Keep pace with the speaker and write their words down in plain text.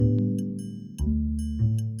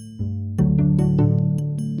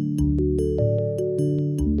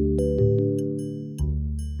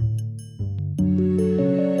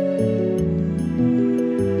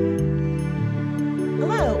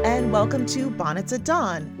welcome to Bonnets at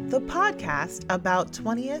Dawn, the podcast about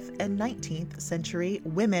 20th and 19th century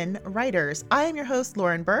women writers. I am your host,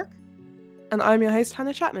 Lauren Burke. And I'm your host,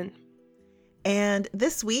 Hannah Chapman. And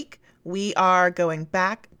this week, we are going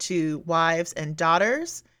back to Wives and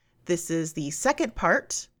Daughters. This is the second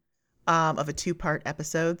part of a two-part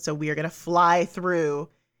episode, so we are going to fly through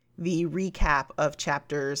the recap of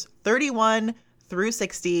chapters 31 through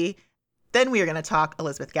 60. Then we are going to talk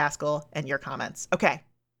Elizabeth Gaskell and your comments. Okay.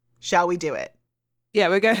 Shall we do it? Yeah,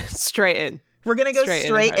 we're going straight in. We're going to go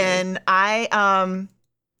straight in. I,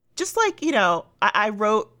 just like, you know, I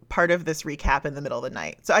wrote part of this recap in the middle of the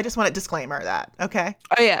night. So I just want a disclaimer of that. Okay.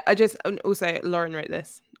 Oh, yeah. Also, Lauren wrote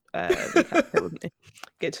this. Recap,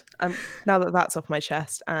 good. Now that that's off my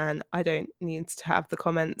chest and I don't need to have the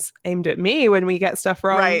comments aimed at me when we get stuff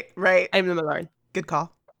wrong. Right. Aim them at Lauren. Good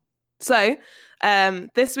call. So,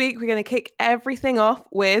 this week we're going to kick everything off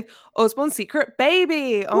with Osborne's secret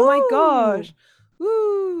baby. Oh my gosh.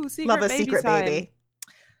 Woo! Love a secret baby.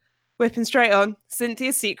 Whipping straight on.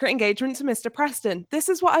 Cynthia's secret engagement to Mr. Preston. This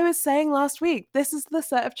is what I was saying last week. This is the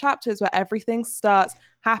set of chapters where everything starts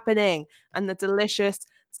happening and the delicious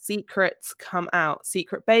secrets come out.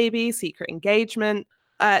 Secret baby, secret engagement.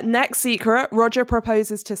 Next secret, Roger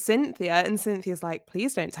proposes to Cynthia and Cynthia's like,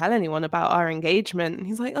 please don't tell anyone about our engagement. And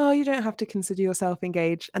he's like, oh, you don't have to consider yourself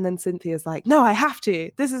engaged. And then Cynthia's like, no, I have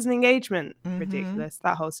to. This is an engagement. Ridiculous,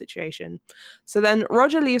 that whole situation. So then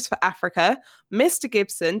Roger leaves for Africa. Mr.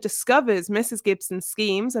 Gibson discovers Mrs. Gibson's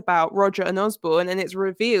schemes about Roger and Osborne, and it's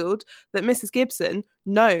revealed that Mrs. Gibson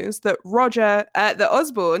knows that that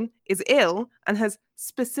Osborne is ill and has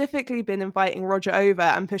specifically been inviting Roger over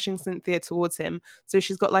and pushing Cynthia towards him. So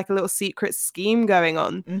she's got like a little secret scheme going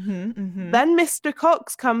on. Then Mr.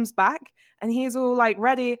 Cox comes back and he's all like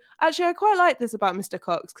ready. Actually, I quite like this about Mr.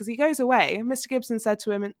 Cox because he goes away. Mr. Gibson said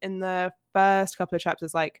to him in the first couple of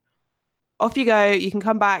chapters, like, off you go. You can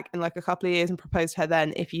come back in like a couple of years and propose to her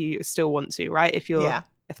then if you still want to, right? If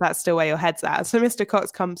that's still where your head's at. So Mr. Cox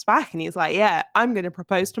comes back and he's like, yeah, I'm going to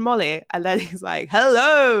propose to Molly. And then he's like,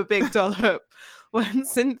 hello, big dollop. When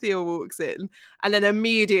Cynthia walks in, and then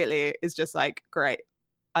immediately is just like, great,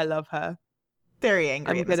 I love her. Very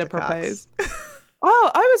angry. I'm going to propose.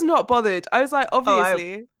 Oh, I was not bothered. I was like,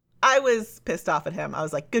 obviously. I was pissed off at him. I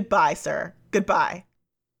was like, goodbye, sir. Goodbye.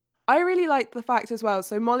 I really like the fact as well.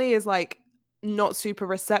 So Molly is like not super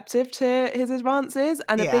receptive to his advances.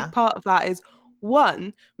 And a big part of that is,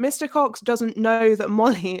 one, Mr. Cox doesn't know that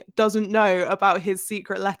Molly doesn't know about his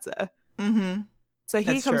secret letter. So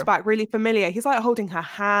he comes back really familiar. He's like holding her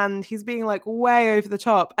hand. He's being like way over the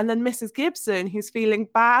top. And then Mrs. Gibson, who's feeling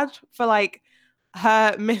bad for like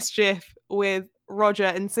her mischief with Roger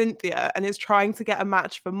and Cynthia and is trying to get a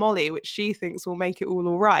match for Molly, which she thinks will make it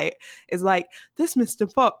all right, is like, this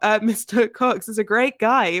Mr. Cox is a great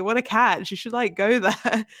guy. What a catch. You should like go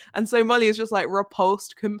there. And so Molly is just like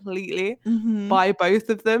repulsed completely by both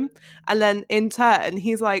of them. And then in turn,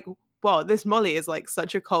 he's like, well, this Molly is like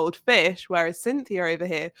such a cold fish, whereas Cynthia over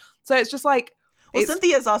here. So it's just like, well,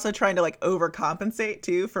 Cynthia's also trying to like overcompensate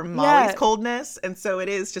too for Molly's coldness. And so it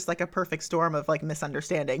is just like a perfect storm of like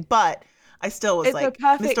misunderstanding. But I still was like,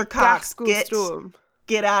 Mr. Cox,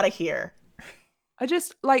 get out of here.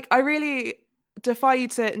 I really defy you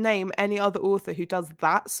to name any other author who does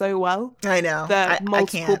that so well. I know. The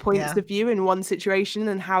multiple points of view in one situation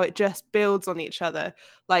and how it just builds on each other.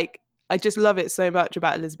 Like, I just love it so much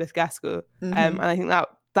about Elizabeth Gaskell. And I think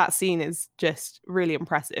that scene is just really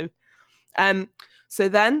impressive. So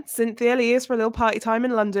then Cynthia leaves for a little party time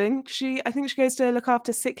in London. I think she goes to look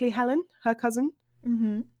after sickly Helen, her cousin.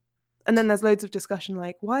 And then there's loads of discussion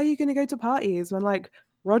like, why are you going to go to parties when like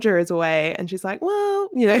Roger is away? And she's like, well,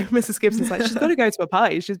 you know, Mrs. Gibson's like, she's got to go to a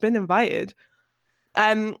party. She's been invited.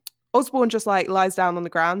 Osborne just like lies down on the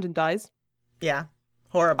ground and dies. Yeah.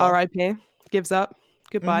 Horrible. R.I.P. Gives up.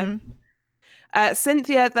 Goodbye.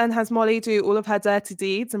 Cynthia then has Molly do all of her dirty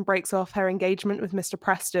deeds and breaks off her engagement with Mr.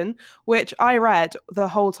 Preston, which I read the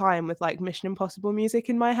whole time with like Mission Impossible music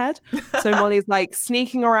in my head. So Molly's like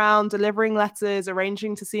sneaking around, delivering letters,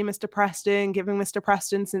 arranging to see Mr. Preston, giving Mr.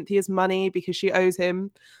 Preston Cynthia's money because she owes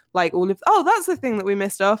him like all of... Oh, that's the thing that we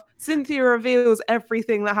missed off. Cynthia reveals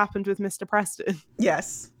everything that happened with Mr. Preston.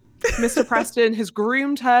 Yes. Mr. Preston has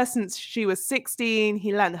groomed her since she was 16.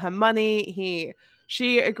 He lent her money.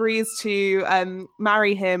 She agrees to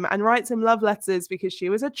marry him and writes him love letters because she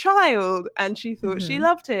was a child and she thought she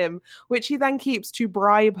loved him, which he then keeps to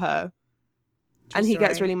bribe her. And he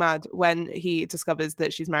gets really mad when he discovers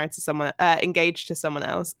that she's married to someone, engaged to someone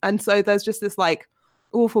else. And so there's just this like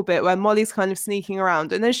awful bit where Molly's kind of sneaking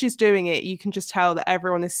around, and as she's doing it, you can just tell that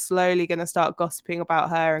everyone is slowly going to start gossiping about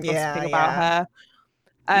her and gossiping about her.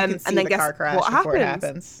 You can see and then the guess car crash what before it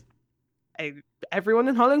happens? happens. Everyone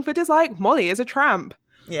in Hollingford is like, Molly is a tramp,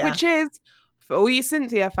 Yeah. which is, for all you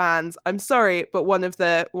Cynthia fans, I'm sorry, but one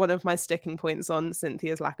of my sticking points on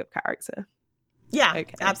Cynthia's lack of character. Yeah,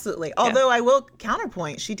 Okay. absolutely. Although I will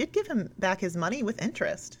counterpoint, she did give him back his money with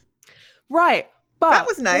interest. Right. But that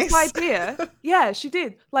was nice. This idea, yeah, she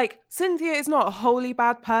did. Like, Cynthia is not a wholly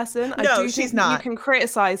bad person. No, I do she's think not. you can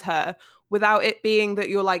criticize her without it being that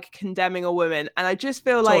you're like condemning a woman. And I just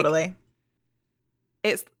feel like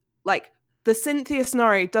it's like the Cynthia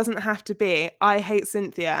scenario doesn't have to be I hate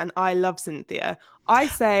Cynthia and I love Cynthia. I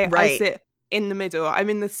say I sit in the middle.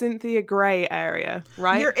 I'm in the Cynthia Grey area,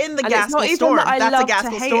 right? You're in the Gaskell storm. That's a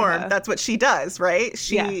Gaskell storm. That's what she does, right?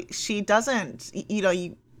 She doesn't,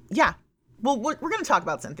 yeah. Well, we're going to talk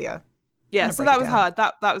about Cynthia. Yeah, so that was hard.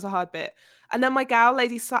 That was a hard bit. And then my gal,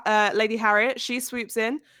 Lady Harriet, she swoops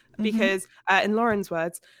in because, in Lauren's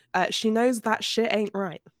words, she knows that shit ain't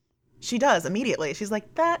right. She does immediately. She's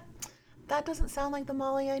like, that doesn't sound like the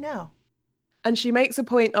Molly I know. And she makes a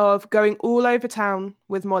point of going all over town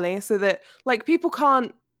with Molly so that, like, people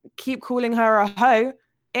can't keep calling her a hoe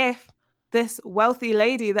if this wealthy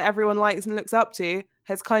lady that everyone likes and looks up to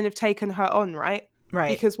has kind of taken her on, right?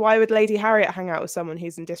 Right. Because why would Lady Harriet hang out with someone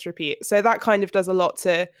who's in disrepute? So that kind of does a lot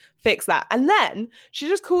to fix that. And then she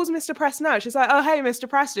just calls Mr. Preston out. She's like, oh, hey, Mr.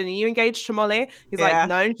 Preston, are you engaged to Molly? He's like,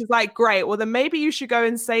 no. And she's like, great. Well, then maybe you should go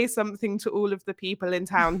and say something to all of the people in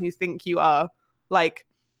town who think you are. Like,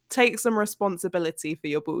 take some responsibility for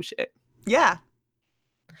your bullshit. Yeah.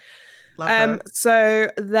 Love her. So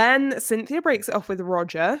then Cynthia breaks it off with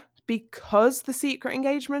Roger because the secret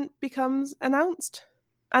engagement becomes announced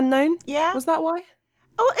and known. Yeah. Was that why?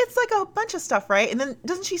 Oh, it's like a bunch of stuff, right? And then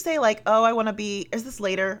doesn't she say like, oh, I want to be, is this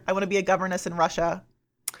later? I want to be a governess in Russia.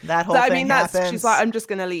 That whole thing happens. She's like, I'm just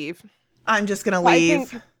going to leave. I'm just going to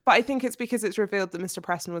leave. But I think it's because it's revealed that Mr.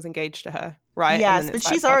 Preston was engaged to her, right? Yes, but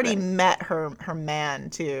she's already met her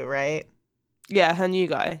man too, right? Yeah, her new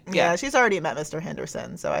guy. Yeah, she's already met Mr.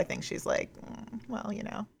 Henderson, so I think she's like, well,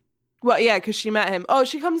 Well, yeah, because she met him. Oh,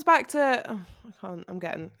 she comes back to... Oh, I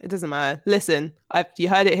can't. It doesn't matter. Listen, you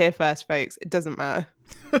heard it here first, folks. It doesn't matter.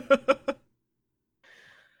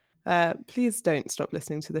 Please don't stop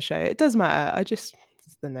listening to the show. It does matter. It's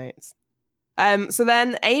the notes. So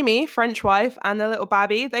then Amy, French wife, and the little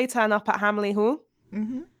babby, they turn up at Hamley Hall.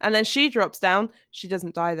 Mm-hmm. And then she drops down. She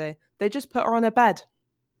doesn't die, though. They just put her on a bed.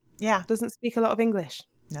 Yeah. Doesn't speak a lot of English.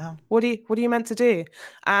 No. What are you meant to do?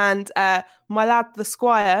 And my lad, the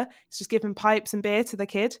squire, is just giving pipes and beer to the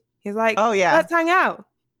kid. He's like, oh, yeah, let's hang out.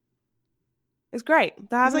 It's great.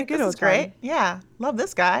 They're having a good old time. Great. Yeah. Love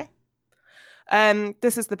this guy.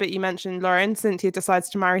 This is the bit you mentioned, Lauren. Cynthia decides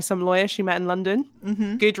to marry some lawyer she met in London.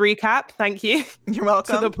 Mm-hmm. Good recap. Thank you. You're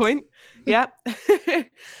welcome. To the point. Yeah.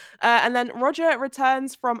 And then Roger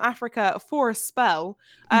returns from Africa for a spell.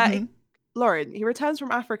 Lauren, he returns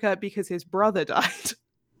from Africa because his brother died.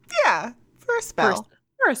 Yeah, for a spell.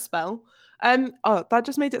 For a spell. That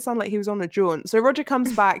just made it sound like he was on a jaunt. So Roger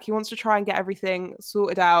comes back. He wants to try and get everything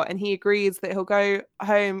sorted out, and he agrees that he'll go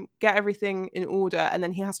home, get everything in order, and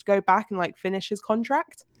then he has to go back and like finish his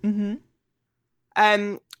contract. Mm-hmm.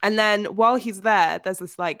 And then while he's there, there's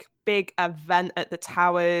this like big event at the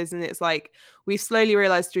Towers, and it's like we slowly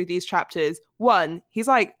realized through these chapters, one, he's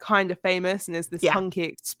like kind of famous and is this hunky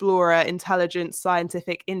explorer, intelligent,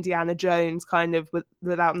 scientific Indiana Jones kind of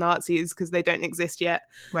without Nazis because they don't exist yet.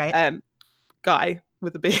 Right. Guy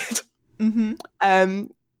with a beard. Mm-hmm.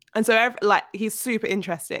 And so he's super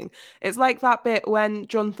interesting. It's like that bit when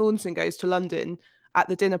John Thornton goes to London at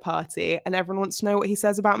the dinner party and everyone wants to know what he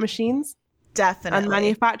says about machines. Definitely. And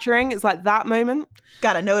manufacturing. It's like that moment.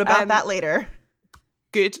 Got a note about that later.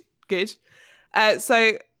 Good.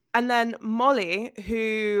 And then Molly,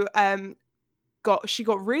 who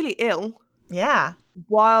got really ill. Yeah.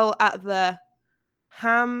 While at the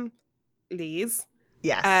Hamleys.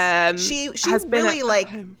 Yes. She really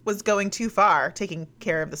was going too far, taking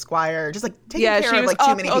care of the squire, just like taking care of like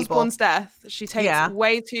too many people. Osborne's death. She takes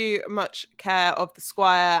way too much care of the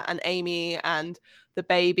squire and Amy and the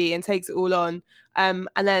baby and takes it all on. And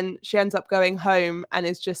then she ends up going home and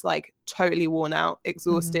is just like totally worn out,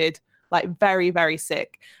 exhausted, like very, very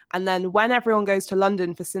sick. And then when everyone goes to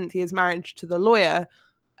London for Cynthia's marriage to the lawyer,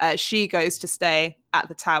 she goes to stay at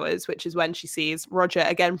the Towers, which is when she sees Roger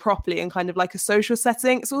again properly in kind of like a social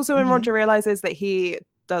setting. It's also when Roger realizes that he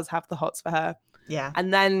does have the hots for her. Yeah.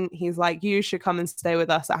 And then he's like, you should come and stay with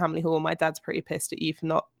us at Hamley Hall. My dad's pretty pissed at you for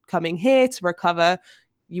not coming here to recover.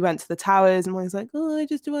 You went to the Towers. And Molly's like, oh, I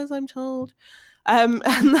just do as I'm told. And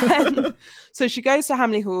then so she goes to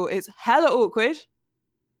Hamley Hall. It's hella awkward.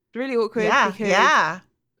 Really awkward. Yeah.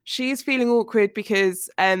 she's feeling awkward because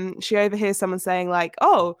she overhears someone saying like,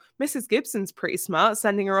 "Oh, Mrs. Gibson's pretty smart,"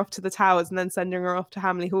 sending her off to the Towers and then sending her off to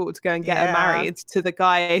Hamley Hall to go and get her married to the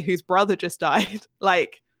guy whose brother just died.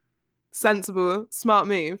 Like, sensible, smart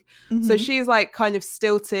move. So she's like kind of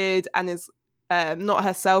stilted and is not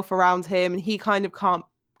herself around him, and he kind of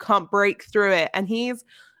can't break through it. And he's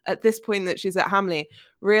at this point that she's at Hamley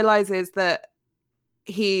realizes that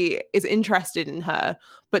he is interested in her,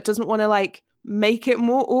 but doesn't want to like make it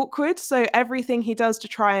more awkward. So everything he does to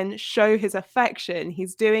try and show his affection,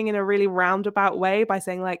 he's doing in a really roundabout way by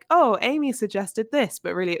saying like, "Oh, Amy suggested this,"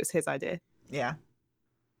 but really it was his idea. Yeah.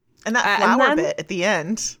 And that flower bit at the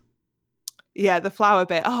end. Yeah, the flower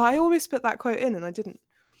bit. Oh, I almost put that quote in and I didn't.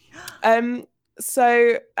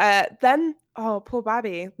 So then, oh, poor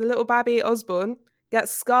Babby, the little Babby Osborne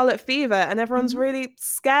gets scarlet fever and everyone's really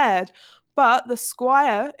scared. But the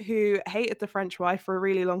squire, who hated the French wife for a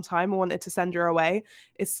really long time and wanted to send her away,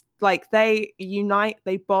 it's like they unite,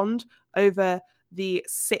 they bond over the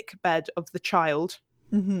sick bed of the child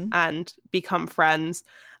and become friends.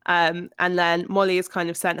 And then Molly is kind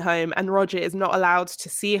of sent home and Roger is not allowed to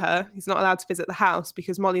see her. He's not allowed to visit the house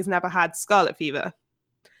because Molly's never had scarlet fever.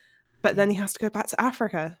 But then he has to go back to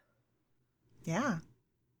Africa. Yeah.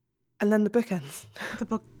 And then the book ends. The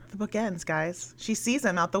book ends, guys. She sees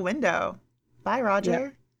him out the window. Bye, Roger. Yeah.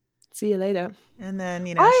 See you later. And then,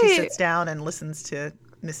 she sits down and listens to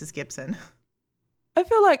Mrs. Gibson. I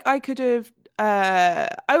feel like I could have...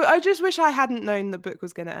 I just wish I hadn't known the book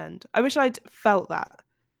was going to end. I wish I'd felt that.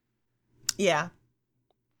 Yeah.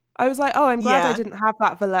 I was like, oh, I'm glad I didn't have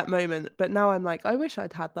that Valette moment. But now I'm like, I wish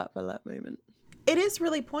I'd had that Valette moment. It is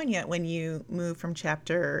really poignant when you move from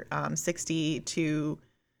chapter 60 to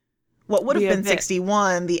what would have been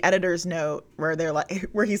 61, the editor's note,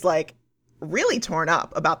 where he's like really torn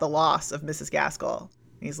up about the loss of Mrs. Gaskell.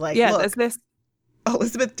 He's like, look,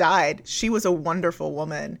 Elizabeth died. She was a wonderful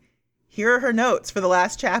woman. Here are her notes for the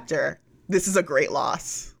last chapter. This is a great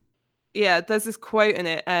loss. Yeah, there's this quote in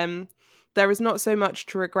it. There is not so much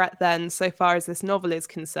to regret then, so far as this novel is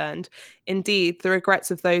concerned. Indeed, the regrets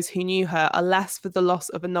of those who knew her are less for the loss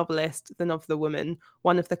of a novelist than of the woman,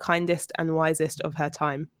 one of the kindest and wisest of her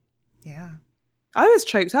time. Yeah. I was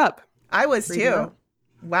choked up. I was too.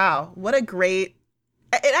 Wow. What a great...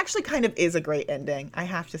 It actually kind of is a great ending, I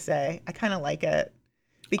have to say. I kind of like it.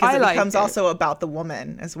 Because it becomes also about the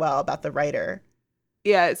woman as well, about the writer.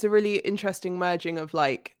 Yeah, it's a really interesting merging of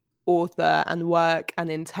like author and work and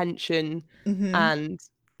intention and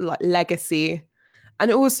like legacy.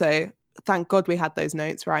 And also, thank God we had those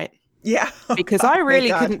notes, right? Yeah. Because I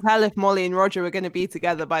really couldn't tell if Molly and Roger were going to be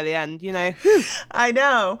together by the end, I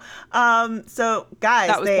know. So guys,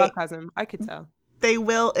 that was sarcasm. I could tell. They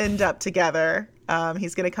will end up together.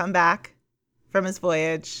 He's going to come back from his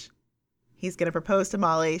voyage. He's going to propose to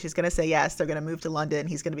Molly. She's going to say yes. They're going to move to London.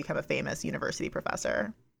 He's going to become a famous university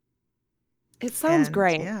professor. It sounds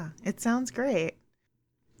great. Yeah, it sounds great.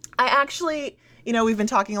 I actually, we've been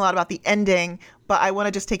talking a lot about the ending, but I want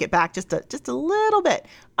to just take it back just a little bit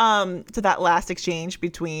to that last exchange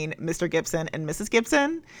between Mr. Gibson and Mrs.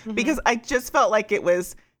 Gibson, because I just felt like it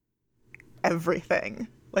was everything.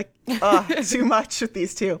 Like, too much with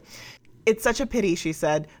these two. It's such a pity, she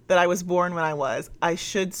said, that I was born when I was. I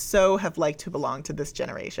should so have liked to belong to this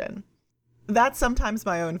generation. That's sometimes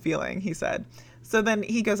my own feeling, he said. So then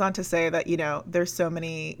he goes on to say that, there's so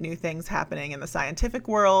many new things happening in the scientific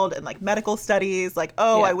world and like medical studies, like,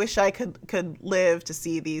 I wish I could live to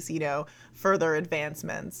see these, further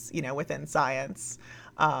advancements, within science.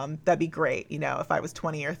 That'd be great, if I was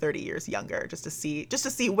 20 or 30 years younger, just to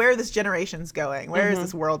see where this generation's going. Where is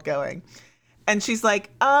this world going? And she's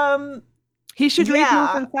like, he should read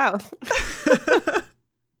North and South.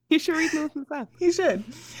 He should read North and South. He should.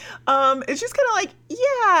 It's just kind of like,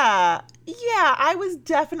 yeah, I was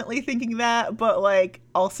definitely thinking that, but like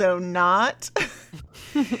also not.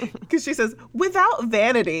 Because she says, without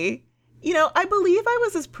vanity, I believe I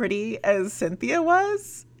was as pretty as Cynthia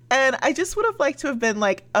was. And I just would have liked to have been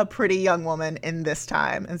like a pretty young woman in this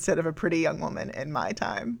time instead of a pretty young woman in my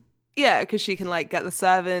time. Yeah, because she can like get the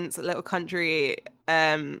servants, a little country.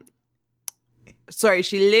 Sorry,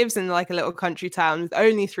 she lives in like a little country town with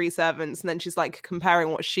only 3 servants, and then she's like comparing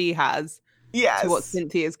what she has to what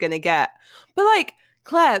Cynthia's gonna get. But like,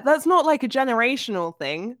 Claire, that's not like a generational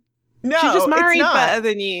thing. No, she just married better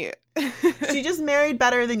than you. She just married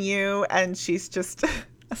better than you, and she's just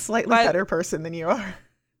a slightly better person than you are.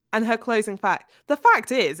 And her closing fact. The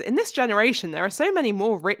fact is, in this generation, there are so many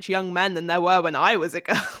more rich young men than there were when I was a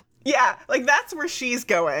girl. Yeah, like that's where she's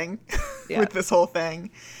going with this whole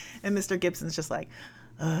thing. And Mr. Gibson's just like,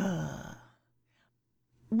 ugh.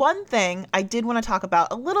 one thing I did want to talk about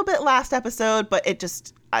a little bit last episode, but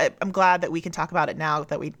I'm glad that we can talk about it now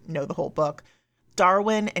that we know the whole book.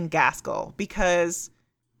 Darwin and Gaskell, because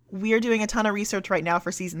we're doing a ton of research right now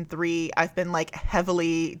for season 3. I've been like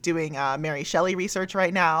heavily doing Mary Shelley research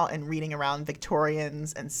right now and reading around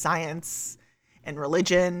Victorians and science and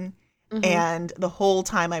religion. Mm-hmm. And the whole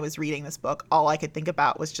time I was reading this book, all I could think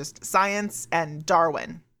about was just science and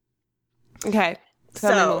Darwin. Okay.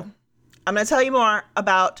 So I'm going to tell you more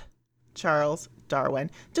about Charles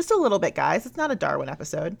Darwin. Just a little bit, guys. It's not a Darwin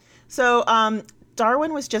episode. So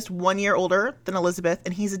Darwin was just 1 year older than Elizabeth,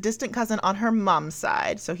 and he's a distant cousin on her mom's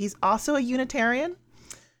side. So he's also a Unitarian.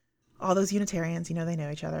 All those Unitarians, you know, they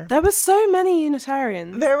know each other. There were so many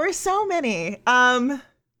Unitarians. There were so many.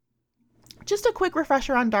 Just a quick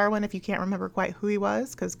refresher on Darwin if you can't remember quite who he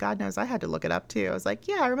was, because God knows I had to look it up too. I was like,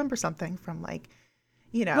 yeah, I remember something from like,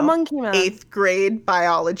 you know, the Monkey Man. 8th grade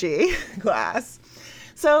biology class.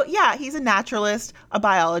 So yeah, he's a naturalist, a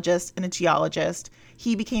biologist, and a geologist.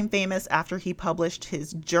 He became famous after he published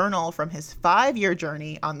his journal from his 5-year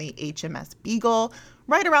journey on the HMS Beagle,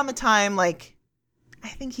 right around the time, like, I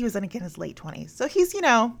think he was in his late 20s. So he's, you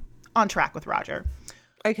know, on track with Roger.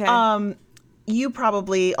 Okay. You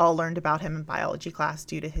probably all learned about him in biology class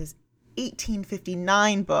due to his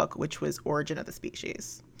 1859 book, which was Origin of the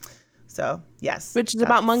Species. So, yes. Which is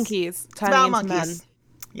about monkeys turning into monkeys. Men.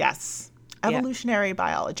 Yes. Evolutionary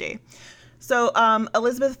biology. So,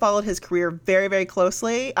 Elizabeth followed his career very, very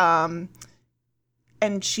closely. And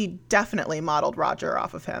she definitely modeled Roger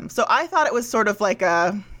off of him. So I thought it was sort of like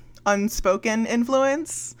a unspoken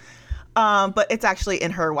influence. But it's actually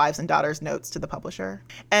in her Wives and Daughters notes to the publisher.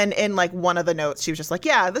 And in like one of the notes, she was just like,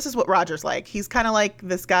 yeah, this is what Roger's like. He's kind of like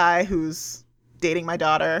this guy who's dating my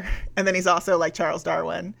daughter. And then he's also like Charles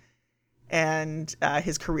Darwin. And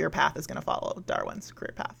his career path is going to follow Darwin's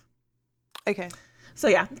career path. Okay. So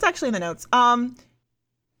yeah, it's actually in the notes.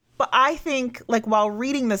 But I think like while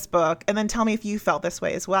reading this book, and then tell me if you felt this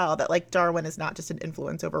way as well, that like Darwin is not just an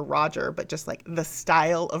influence over Roger, but just like the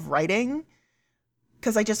style of writing.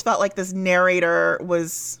 Because I just felt like this narrator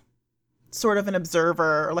was sort of an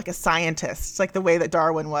observer or like a scientist, like the way that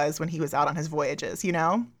Darwin was when he was out on his voyages, you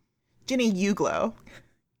know? Ginny Uglow,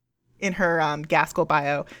 in her Gaskell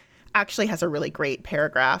bio, actually has a really great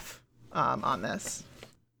paragraph on this.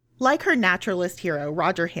 Like her naturalist hero,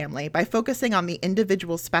 Roger Hamley, by focusing on the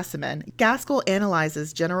individual specimen, Gaskell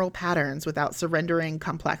analyzes general patterns without surrendering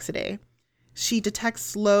complexity. She detects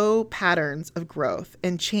slow patterns of growth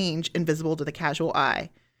and change invisible to the casual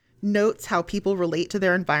eye, notes how people relate to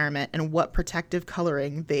their environment and what protective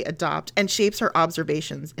coloring they adopt, and shapes her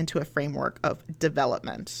observations into a framework of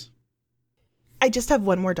development. I just have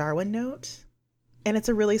one more Darwin note, and it's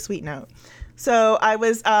a really sweet note. So I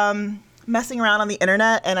was messing around on the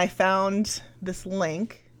internet, and I found this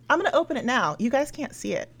link. I'm going to open it now. You guys can't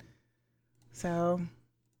see it. So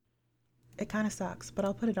it kind of sucks, but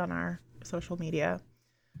I'll put it on our social media.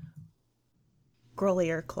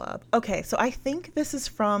 Grolier Club. Okay, so I think this is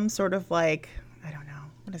from sort of like, I don't know,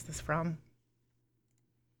 what is this from?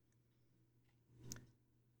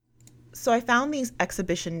 So I found these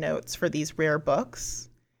exhibition notes for these rare books.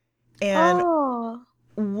 And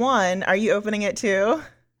one, are you opening it too?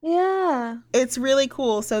 Yeah. It's really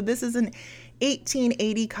cool. So this is an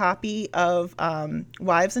 1880 copy of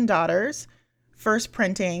Wives and Daughters, first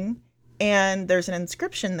printing. And there's an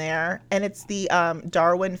inscription there, and it's the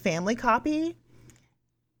Darwin family copy.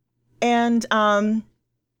 And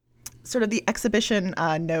sort of the exhibition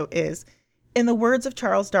note is, in the words of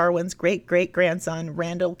Charles Darwin's great-great-grandson,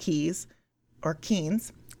 Randall Keynes,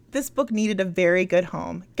 this book needed a very good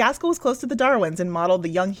home. Gaskell was close to the Darwins and modeled the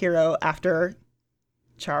young hero after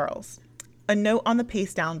Charles. A note on the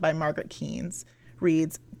paste down by Margaret Keynes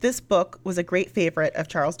reads, this book was a great favorite of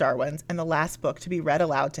Charles Darwin's and the last book to be read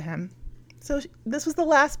aloud to him. So this was the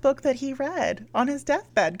last book that he read on his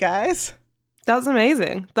deathbed, guys. That's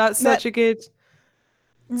amazing. That's such a good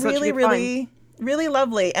really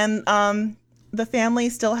lovely. And the family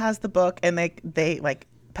still has the book, and they like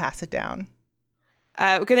pass it down.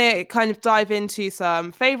 We're going to kind of dive into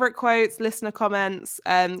some favorite quotes, listener comments,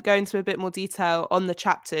 go into a bit more detail on the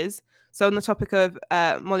chapters. So on the topic of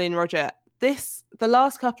Molly and Roger, the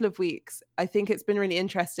last couple of weeks, I think it's been really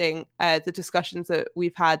interesting, the discussions that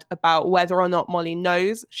we've had about whether or not Molly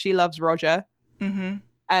knows she loves Roger,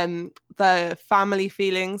 the family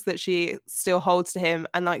feelings that she still holds to him,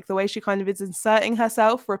 and like the way she kind of is inserting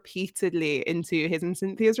herself repeatedly into his and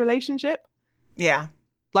Cynthia's relationship. Yeah.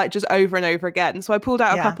 Like just over and over again. So I pulled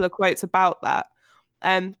out a couple of quotes about that.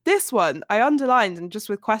 This one I underlined and just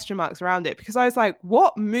with question marks around it, because I was like,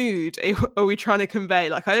 what mood are we trying to convey?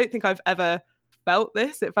 Like, I don't think I've ever felt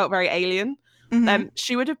this. It felt very alien. Mhm.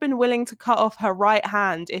 She would have been willing to cut off her right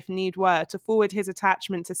hand if need were to forward his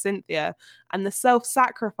attachment to Cynthia, and the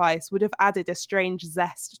self-sacrifice would have added a strange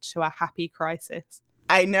zest to a happy crisis.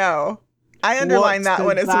 I know. I What underlined that does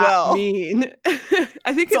one as that well. mean?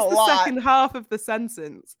 I think It's a it's the lot. second half of the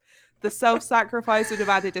sentence. The self-sacrifice would have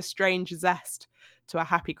added a strange zest to a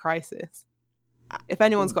happy crisis. If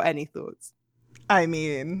anyone's got any thoughts, I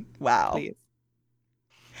mean, wow. please.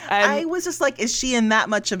 I was just like, is she in that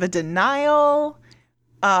much of a denial?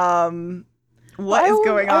 What is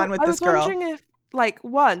going on with this girl? I was wondering if, like,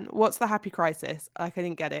 one, what's the happy crisis? Like, I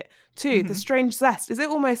didn't get it. Two, the strange zest. Is it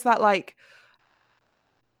almost that, like,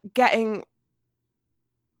 getting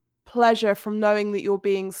pleasure from knowing that you're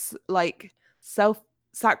being, like,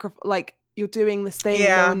 self-sacrifice, like, you're doing this thing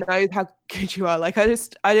and no one knows how good you are? Like, I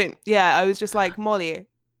was just like, Molly,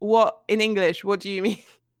 what, in English, what do you mean?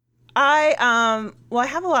 I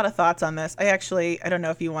have a lot of thoughts on this. I don't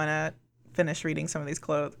know if you want to finish reading some of these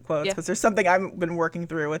quotes because there's something I've been working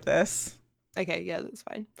through with this. Okay, yeah, that's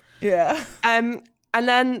fine. Yeah. And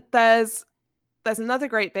then there's another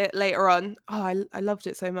great bit later on. Oh, I loved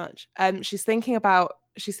it so much. She's thinking about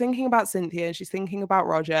Cynthia and she's thinking about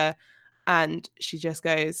Roger, and she just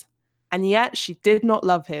goes, and yet she did not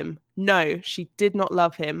love him. No, she did not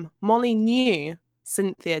love him. Molly knew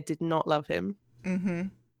Cynthia did not love him. Mm-hmm.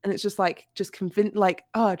 And it's just like, just convinced, like,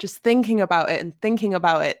 just thinking about it and thinking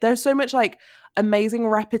about it. There's so much like amazing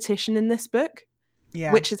repetition in this book,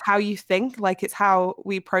 which is how you think. Like, it's how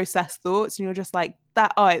we process thoughts. And you're just like,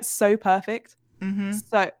 it's so perfect. Mm-hmm.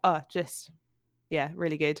 So,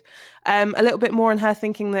 really good. A little bit more on her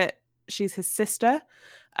thinking that she's his sister.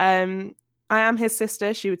 I am his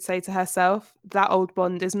sister, she would say to herself. That old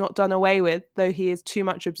bond is not done away with, though he is too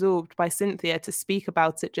much absorbed by Cynthia to speak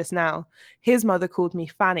about it just now. His mother called me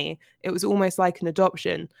Fanny. It was almost like an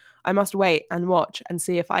adoption. I must wait and watch and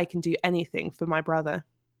see if I can do anything for my brother.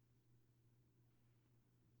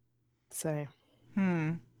 So.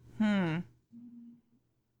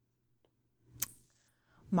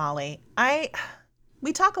 Molly,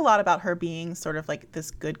 we talk a lot about her being sort of like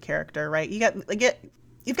this good character, right?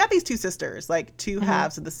 You've got these two sisters, like two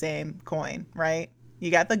halves of the same coin, right?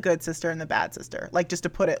 You got the good sister and the bad sister, like, just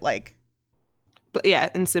to put it like, but yeah,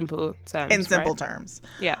 in simple terms. In simple terms.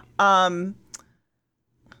 Yeah.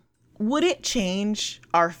 Would it change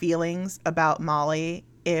our feelings about Molly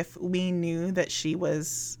if we knew that she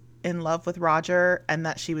was in love with Roger and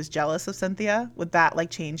that she was jealous of Cynthia? Would that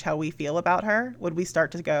like change how we feel about her? Would we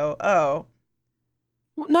start to go, oh,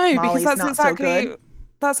 no, Molly's because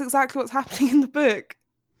that's exactly what's happening in the book.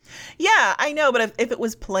 Yeah, I know, but if it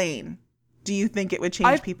was plain, do you think it would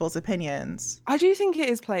change people's opinions? I do think it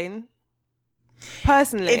is plain.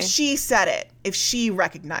 Personally. If she said it, if she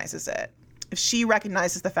recognizes it, if she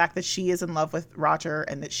recognizes the fact that she is in love with Roger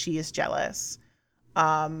and that she is jealous,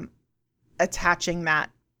 attaching that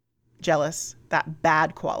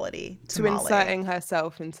bad quality to Molly. Inserting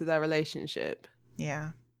herself into their relationship. Yeah.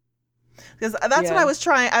 Because that's what I was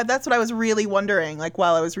that's what I was really wondering, like,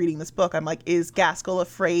 while I was reading this book. I'm like, is Gaskell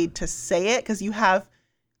afraid to say it? Because you have,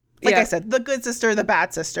 like I said, the good sister, the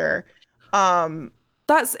bad sister.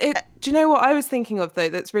 That's it. Do you know what I was thinking of, though,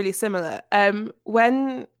 that's really similar?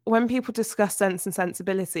 When people discuss Sense and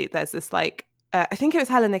Sensibility, there's this, like, I think it was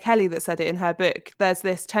Helena Kelly that said it in her book. There's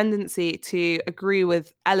this tendency to agree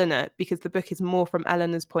with Eleanor because the book is more from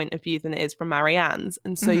Eleanor's point of view than it is from Marianne's.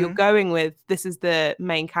 And so you're going with, this is the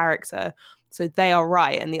main character, so they are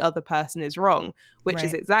right and the other person is wrong, which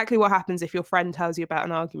is exactly what happens if your friend tells you about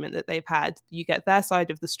an argument that they've had. You get their side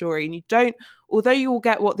of the story and you don't, although you will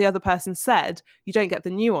get what the other person said, you don't get the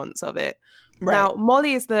nuance of it. Right. Now,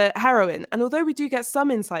 Molly is the heroine, and although we do get some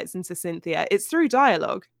insights into Cynthia, it's through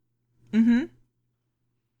dialogue. Mm-hmm.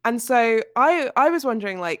 And so I was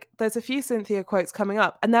wondering, like, there's a few Cynthia quotes coming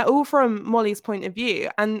up, and they're all from Molly's point of view.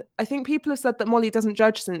 And I think people have said that Molly doesn't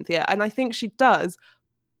judge Cynthia, and I think she does,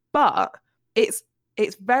 but it's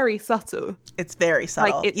very subtle. It's very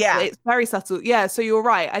subtle. Like, it's very subtle. Yeah, so you're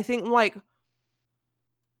right. I think, like,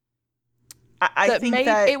 I think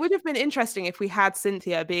that it would have been interesting if we had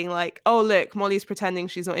Cynthia being like, oh, look, Molly's pretending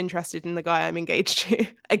she's not interested in the guy I'm engaged to.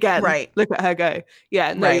 Again, look at her go.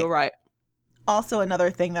 Yeah, no, you're right. Also,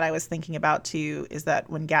 another thing that I was thinking about, too, is that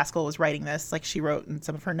when Gaskell was writing this, like, she wrote in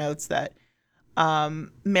some of her notes that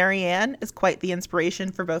Marianne is quite the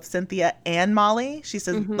inspiration for both Cynthia and Molly. She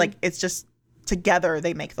says, like, it's just together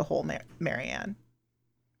they make the whole Marianne.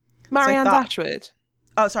 Marianne Dashwood?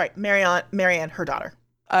 Oh, sorry. Marianne, her daughter.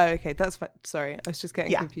 Oh, okay. That's fine. Sorry. I was just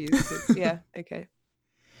getting confused. Yeah. Okay.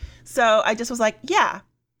 So I just was like, I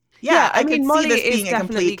mean, Molly see this is being a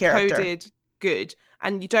complete character. Coded good.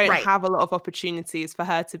 and you don't Right. have a lot of opportunities for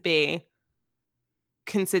her to be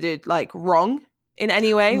considered like wrong in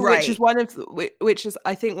any way, which is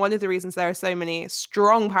I think one of the reasons there are so many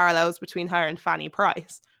strong parallels between her and Fanny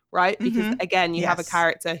Price, right? Because again, you have a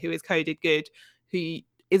character who is coded good, who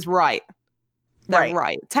is right. They're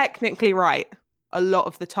right, technically right a lot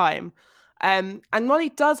of the time. And Molly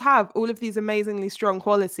does have all of these amazingly strong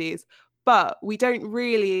qualities, but we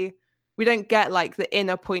don't get like the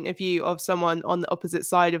inner point of view of someone on the opposite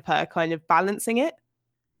side of her kind of balancing it.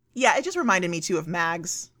 Yeah, it just reminded me too of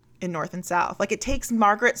Mags in North and South. Like, it takes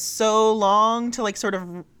Margaret so long to like sort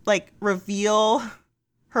of like reveal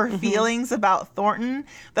her feelings about Thornton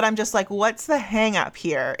that I'm just like, what's the hang up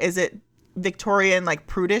here? Is it Victorian like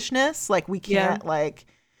prudishness? Like, we can't like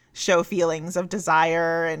show feelings of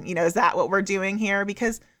desire, and is that what we're doing here?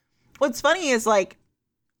 Because what's funny is like,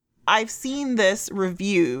 I've seen this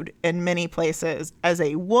reviewed in many places as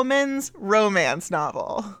a woman's romance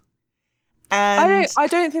novel. And I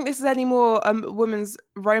don't think this is any more a woman's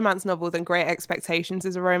romance novel than Great Expectations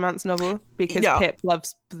is a romance novel, because Pip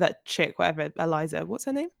loves that chick, whatever, Eliza. What's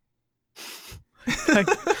her name?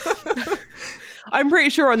 I'm pretty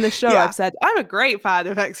sure on this show I've said I'm a great fan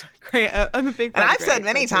of I'm a big fan. And I've said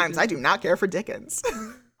many times I do not care for Dickens.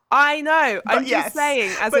 I know. I'm just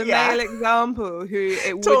saying, as a male example, who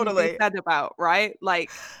it wouldn't be said about, right?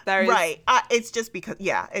 Like, there is it's just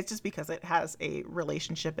because it has a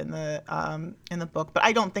relationship in the book, but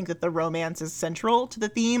I don't think that the romance is central to the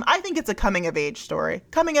theme. I think it's a coming of age story.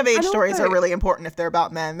 Coming of age stories are really important if they're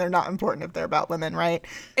about men. They're not important if they're about women, right?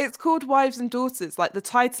 It's called Wives and Daughters. Like, the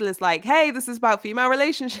title is like, hey, this is about female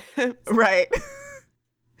relationships. Right.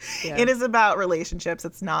 Yeah. It is about relationships.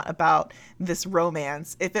 It's not about this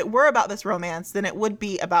romance. If it were about this romance, then it would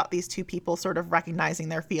be about these two people sort of recognizing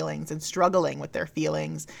their feelings and struggling with their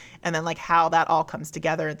feelings, and then like how that all comes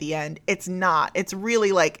together at the end. It's not. It's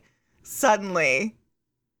really like suddenly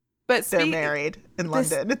they're married in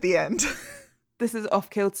London at the end. This is off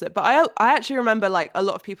kilter, but I actually remember like a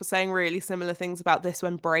lot of people saying really similar things about this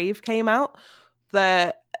when Brave came out.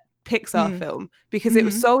 The Pixar film, because it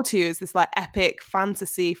was sold to you as this like epic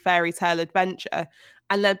fantasy fairy tale adventure,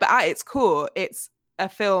 and then but at its core it's a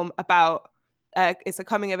film about it's a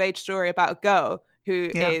coming of age story about a girl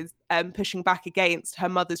who is pushing back against her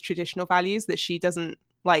mother's traditional values that she doesn't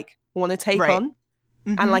like want to take on,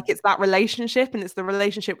 and like it's that relationship, and it's the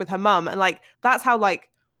relationship with her mum, and like that's how like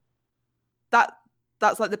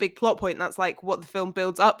that's like the big plot point. That's like what the film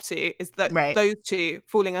builds up to, is that those two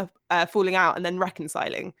falling out and then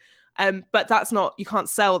reconciling. But that's not, you can't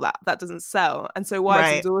sell that. That doesn't sell. And so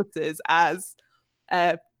Wives and Daughters, as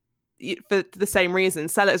for the same reason,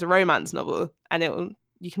 sell it as a romance novel, and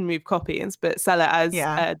you can move copies, but sell it as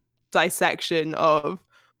a dissection of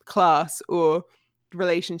class or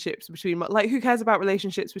relationships between, like, who cares about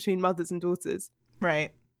relationships between mothers and daughters?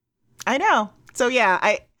 Right. I know. So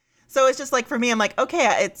so it's just like, for me, I'm like,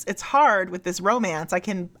 okay, it's hard with this romance.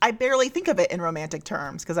 I barely think of it in romantic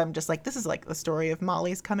terms, because I'm just like, this is like the story of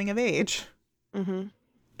Molly's coming of age.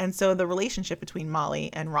 And so the relationship between Molly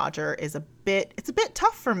and Roger is a bit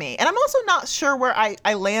tough for me. And I'm also not sure where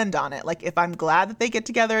I land on it. Like, if I'm glad that they get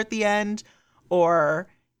together at the end, or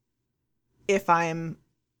if I don't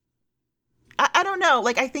know.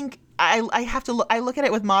 Like, I think I have to I look at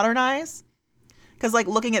it with modern eyes, because like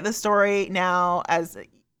looking at the story now as a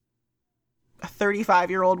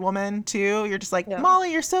 35-year-old woman too, you're just like,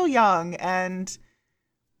 Molly, you're so young, and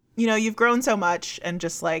you've grown so much, and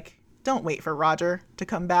just like, don't wait for Roger to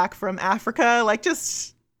come back from Africa. Like,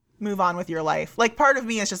 just move on with your life. Like, part of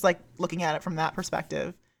me is just like looking at it from that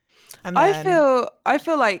perspective. And then, I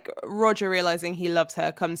feel like Roger realizing he loves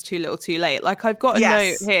her comes too little too late. Like, I've got a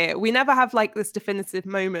note here. We never have like this definitive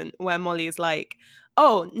moment where Molly is like,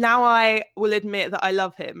 oh, now I will admit that I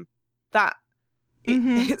love him. That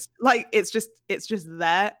it's like, it's just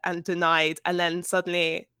there and denied, and then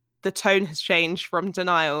suddenly the tone has changed from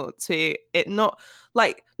denial to it not,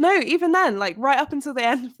 like, no, even then, like right up until the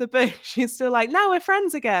end of the book, she's still like, now we're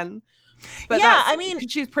friends again. But I mean,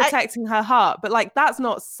 she's protecting her heart, but like, that's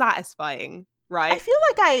not satisfying, right? I feel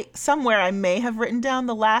like I may have written down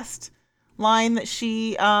the last line that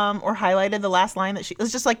she or highlighted the last line that she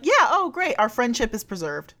was just like, oh great, our friendship is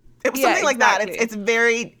preserved. It was something like that. It's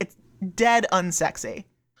dead unsexy.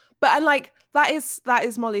 But and like that is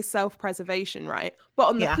Molly's self-preservation, right? But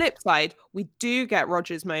on the flip side, we do get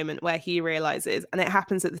Roger's moment where he realizes, and it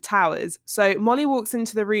happens at the Towers. So Molly walks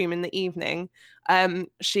into the room in the evening.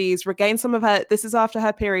 She's regained some of her, this is after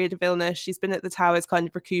her period of illness. She's been at the Towers kind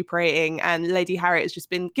of recuperating, and Lady Harriet has just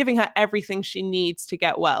been giving her everything she needs to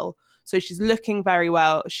get well. So she's looking very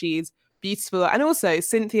well. She's beautiful. And also,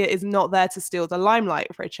 Cynthia is not there to steal the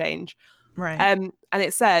limelight for a change. Right. And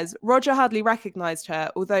it says, Roger hardly recognized her,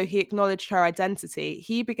 although he acknowledged her identity.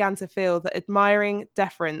 He began to feel the admiring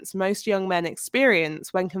deference most young men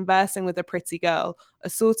experience when conversing with a pretty girl, a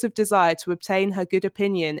sort of desire to obtain her good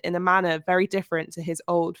opinion in a manner very different to his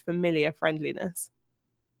old familiar friendliness.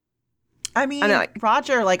 I mean,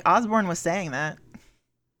 Roger, like Osborne was saying that.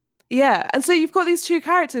 Yeah, and so you've got these two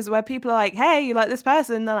characters where people are like, hey, you like this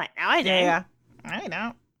person? And they're like, no, I don't. Yeah, I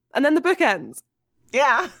know. And then the book ends.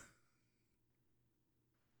 Yeah.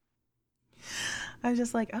 I was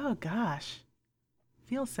just like, oh gosh,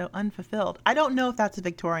 feels so unfulfilled. I don't know if that's a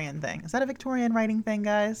Victorian thing. Is that a Victorian writing thing,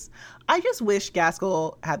 guys? I just wish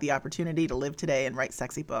Gaskell had the opportunity to live today and write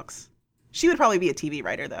sexy books. She would probably be a TV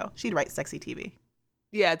writer, though. She'd write sexy TV.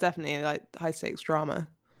 Yeah, definitely, like high stakes drama.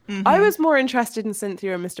 Mm-hmm. I was more interested in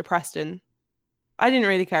Cynthia and Mr. Preston. I didn't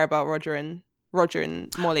really care about Roger and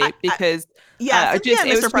Molly because Cynthia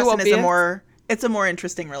and Mr. Preston is a more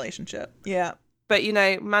interesting relationship. Yeah. But, you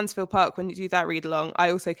know, Mansfield Park, when you do that read along,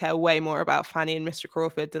 I also care way more about Fanny and Mr.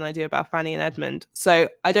 Crawford than I do about Fanny and Edmund. So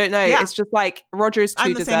I don't know. Yeah. It's just like Roger is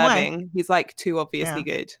too deserving. He's like too obviously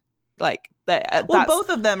good. Like, both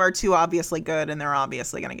of them are too obviously good, and they're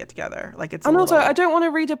obviously going to get together. Like, it's. And also, I don't want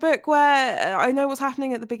to read a book where I know what's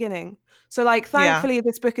happening at the beginning. So, like, thankfully,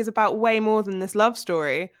 this book is about way more than this love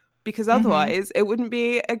story. Because otherwise it wouldn't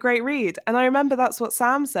be a great read. And I remember that's what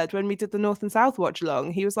Sam said when we did the North and South watch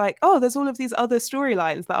along. He was like, oh, there's all of these other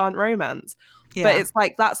storylines that aren't romance. Yeah. But it's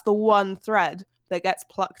like that's the one thread that gets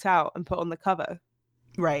plucked out and put on the cover.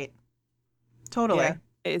 Right. Totally. Yeah,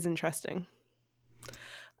 it is interesting.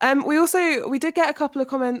 We did get a couple of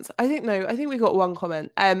comments. I think we got one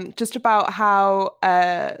comment just about how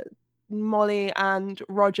Molly and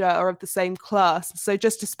Roger are of the same class. So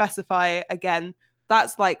just to specify again,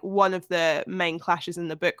 that's like one of the main clashes in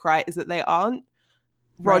the book, right? Is that they aren't.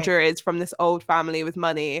 Right. Roger is from this old family with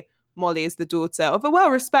money. Molly is the daughter of a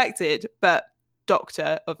well-respected but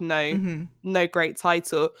doctor of no great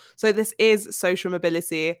title. So this is social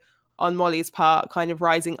mobility on Molly's part, kind of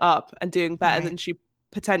rising up and doing better than she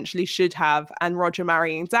potentially should have. And Roger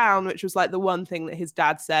marrying down, which was like the one thing that his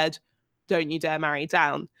dad said, don't you dare marry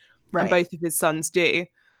down. Right. And both of his sons do.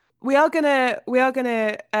 We are gonna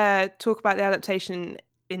talk about the adaptation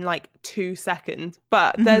in like 2 seconds,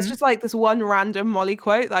 but there's just like this one random Molly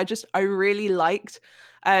quote that I really liked,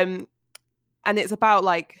 and it's about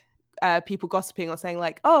like people gossiping or saying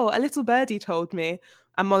like, oh, a little birdie told me,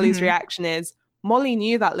 and Molly's reaction is, Molly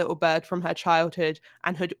knew that little bird from her childhood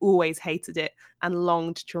and had always hated it and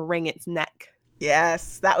longed to wring its neck.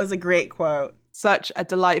 Yes, that was a great quote. Such a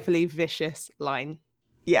delightfully vicious line.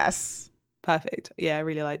 Yes. Perfect. Yeah, I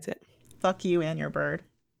really liked it. Fuck you and your bird.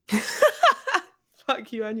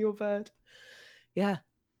 Fuck you and your bird. Yeah.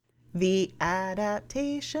 The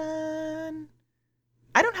adaptation.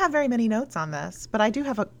 I don't have very many notes on this, but I do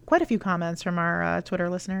have quite a few comments from our Twitter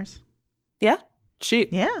listeners. Yeah? Shoot.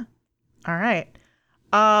 Yeah. All right.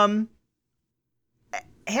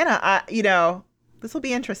 Hannah, this will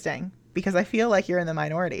be interesting because I feel like you're in the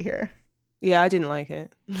minority here. Yeah, I didn't like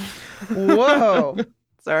it. Whoa.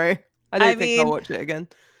 Sorry. I don't think I'll watch it again.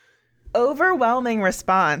 Overwhelming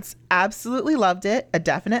response. Absolutely loved it. A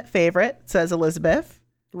definite favorite, says Elizabeth.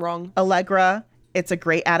 Wrong. Allegra. It's a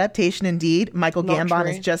great adaptation indeed. Michael Gambon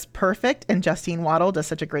is just perfect, and Justine Waddle does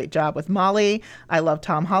such a great job with Molly. I love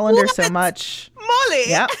Tom Hollander so much. Molly?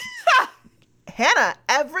 Yep. Hannah,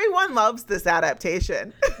 everyone loves this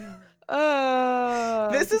adaptation.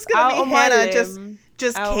 This is going to be Hannah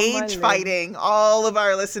just cage fighting all of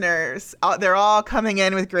our listeners. They're all coming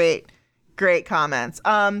in with great comments.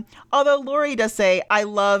 Although Lori does say, I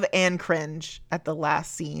love and cringe at the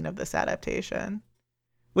last scene of this adaptation,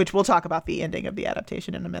 which we'll talk about the ending of the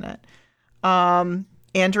adaptation in a minute.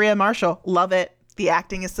 Andrea Marshall, love it. The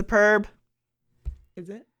acting is superb. Is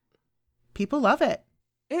it? People love it.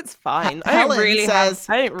 It's fine. Helen says,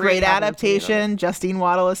 great adaptation. Justine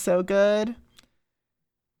Waddle is so good.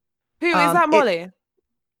 Who is that, Molly?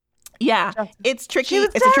 Yeah, it's tricky.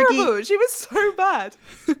 It's terrible. She was so bad.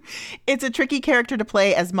 It's a tricky character to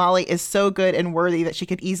play, as Molly is so good and worthy that she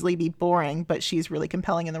could easily be boring, but she's really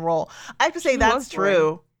compelling in the role. I have to say that's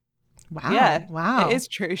true. Wow. Yeah, wow. It is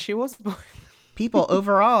true. She was boring. People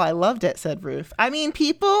overall, I loved it, said Ruth. I mean,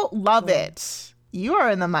 people love it. You are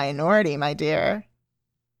in the minority, my dear.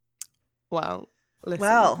 Well,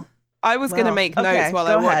 listen. I was going to make notes while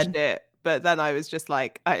I watched it, but then I was just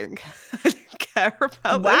like, I don't care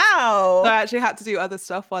about this. Wow. So I actually had to do other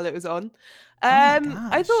stuff while it was on.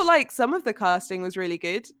 I thought like some of the casting was really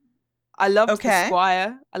good. I loved the Okay.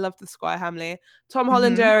 Squire. I loved the Squire Hamley. Tom Mhm.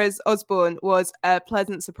 Hollander as Osborne was a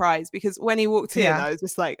pleasant surprise because when he walked in, Yeah. I was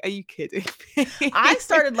just like, "Are you kidding me?" I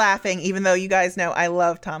started laughing, even though you guys know I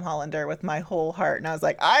love Tom Hollander with my whole heart, and I was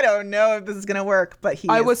like, I don't know if this is gonna work, but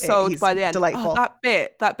I was sold he's by the end. delightful. Oh,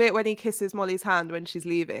 that bit when he kisses Molly's hand when she's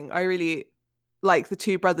leaving, I really like the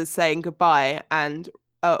two brothers saying goodbye, and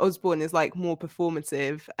Osborne is like more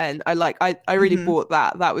performative, and I really Mhm. bought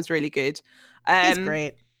that. That was really good. He's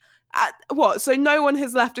great. What? So no one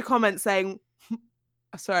has left a comment saying,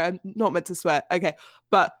 sorry, I'm not meant to swear. Okay,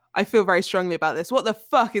 but I feel very strongly about this. What the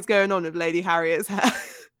fuck is going on with Lady Harriet's hair?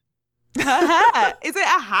 Her hair? Is it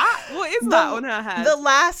a hat? What is that on her head? The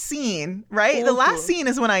last scene, right? Awful. The last scene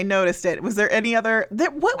is when I noticed it. Was there any other?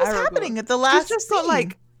 What was happening at the last She's just scene? got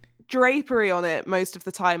like drapery on it most of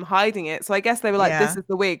the time, hiding it. So I guess they were like, "This is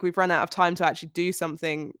the wig. We've run out of time to actually do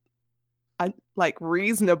something like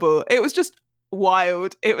reasonable." It was just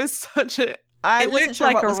wild. It was such a. It looked sure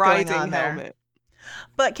like what a was going riding on there. helmet.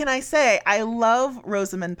 But can I say, I love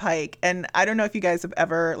Rosamund Pike, and I don't know if you guys have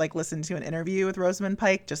ever like listened to an interview with Rosamund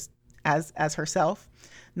Pike, just as herself,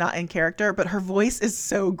 not in character, but her voice is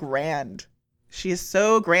so grand. She is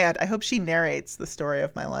so grand. I hope she narrates the story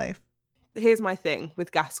of my life. Here's my thing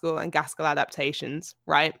with Gaskell and Gaskell adaptations,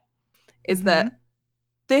 right? Is that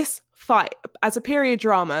this fight as a period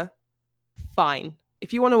drama, fine.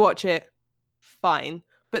 If you want to watch it, fine.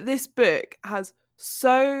 But this book has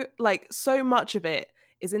so much of it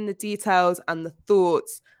is in the details and the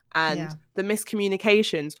thoughts and the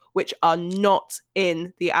miscommunications, which are not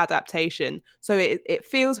in the adaptation. So it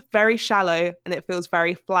feels very shallow and it feels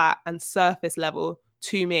very flat and surface level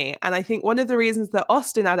to me. And I think one of the reasons that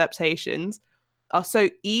Austen adaptations are so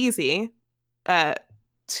easy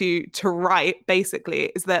to write,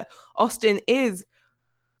 basically, is that Austen is,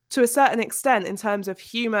 to a certain extent, in terms of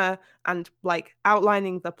humor and like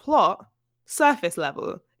outlining the plot, surface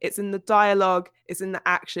level. It's in the dialogue, it's in the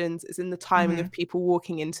actions, it's in the timing of people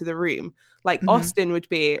walking into the room. Like Austen would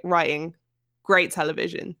be writing great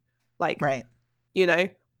television, like, right, you know,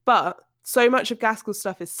 but so much of Gaskell's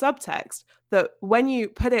stuff is subtext that when you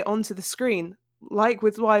put it onto the screen, like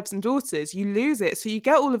with Wives and Daughters, you lose it. So you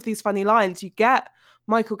get all of these funny lines. You get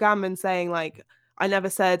Michael Gambon saying like, "I never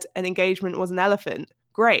said an engagement was an elephant."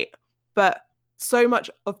 Great. But so much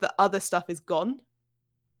of the other stuff is gone.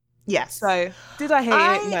 Yes. So did I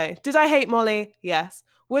hate it? No. Did I hate Molly? Yes.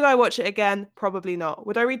 Would I watch it again? Probably not.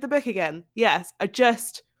 Would I read the book again? Yes.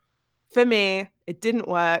 For me, it didn't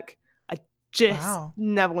work. I just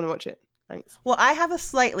never want to watch it. Thanks. Well, I have a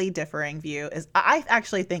slightly differing view. I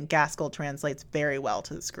actually think Gaskell translates very well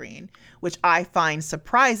to the screen, which I find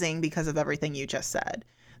surprising because of everything you just said.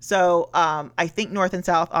 So I think North and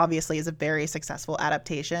South obviously is a very successful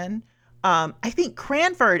adaptation. I think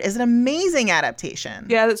Cranford is an amazing adaptation.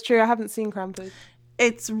 Yeah, that's true. I haven't seen Cranford.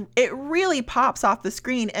 It really pops off the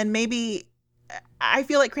screen, and maybe I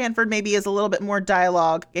feel like Cranford maybe is a little bit more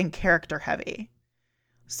dialogue and character heavy.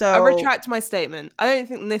 So I retract my statement. I don't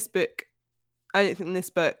think this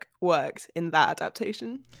book worked in that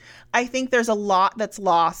adaptation. I think there's a lot that's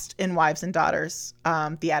lost in Wives and Daughters,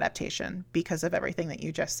 the adaptation, because of everything that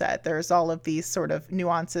you just said. There's all of these sort of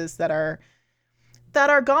nuances that are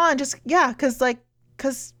gone.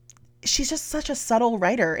 Because she's just such a subtle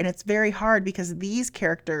writer, and it's very hard because these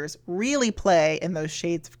characters really play in those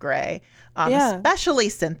shades of gray, especially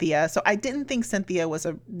Cynthia. So I didn't think Cynthia was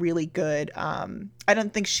a really good. I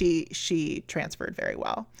don't think she transferred very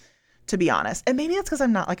well, to be honest. And maybe that's because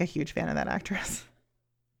I'm not like a huge fan of that actress.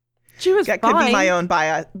 She was that fine. Could be my own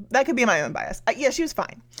bias. That could be my own bias. Yeah, she was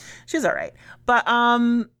fine. She was all right. But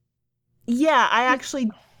yeah, I actually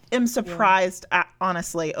am surprised,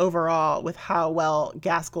 honestly, overall, with how well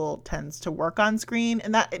Gaskell tends to work on screen.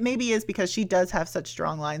 And that it maybe is because she does have such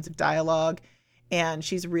strong lines of dialogue, and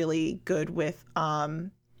she's really good with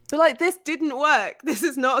But like, this didn't work. This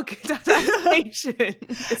is not a good adaptation.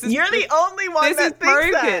 You're the only one that thinks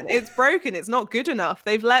broken. that. It's broken. It's not good enough.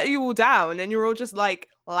 They've let you all down, and you're all just like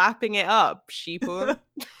lapping it up, sheeple.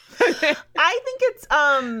 I think it's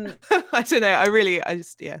I don't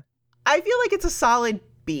know. I feel like it's a solid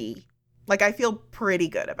B. Like, I feel pretty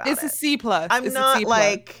good about it. It's a C plus. I'm not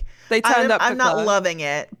like they turned up. I'm not loving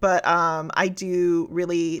it, but I do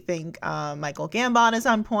really think Michael Gambon is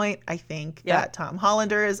on point. I think that Tom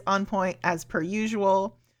Hollander is on point as per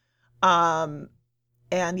usual. And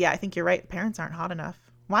yeah, I think you're right. Parents aren't hot enough.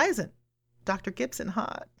 Why isn't Dr. Gibson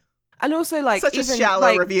hot? And also, like, such a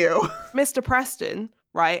shallow review. Mr. Preston,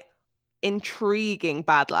 right? Intriguing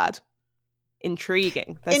bad lad.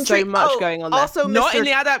 Intriguing. There's so much going on there. Also, not in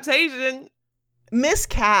the adaptation.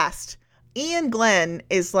 Miscast. Ian Glenn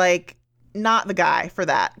is like not the guy for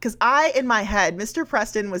that. Because in my head, Mr.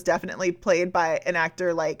 Preston was definitely played by an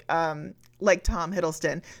actor like Tom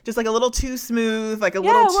Hiddleston, just like a little too smooth, like a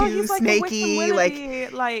little too he's snaky,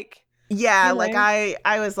 like yeah, like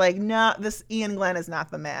I was like, no, this Ian Glenn is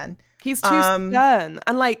not the man. He's too stern,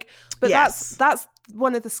 and like, but yes. that's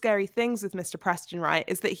one of the scary things with Mr. Preston, right?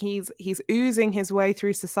 Is that he's oozing his way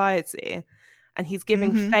through society, and he's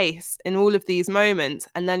giving face in all of these moments,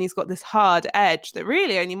 and then he's got this hard edge that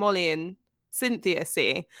really only Molly and Cynthia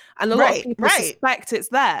see, and a lot of people suspect it's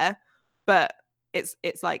there, but it's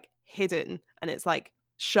like hidden, and it's like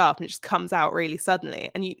sharp, and it just comes out really suddenly.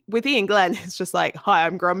 And with Ian Glenn, it's just like, hi,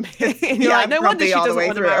 I'm grumpy. And you're like, no wonder she doesn't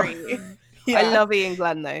want to marry you. I love Ian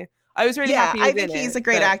Glenn though. I was really happy. I think he's a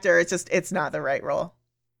great actor. It's just, it's not the right role.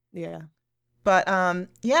 Yeah. But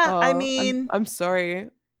I mean, I'm sorry.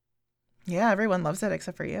 Yeah, everyone loves it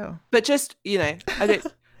except for you. But just, I don't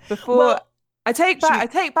before I take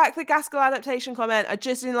back the Gaskell adaptation comment. I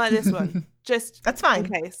just didn't like this one. Just that's fine.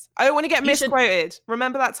 In case. I don't want to get misquoted.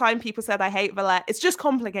 Remember that time people said I hate Valette? It's just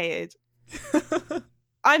complicated.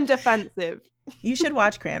 I'm defensive. You should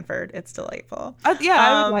watch Cranford. It's delightful. I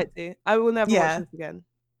would like to. I will never watch this again.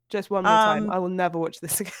 Just one more time. I will never watch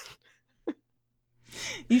this again.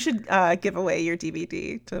 You should give away your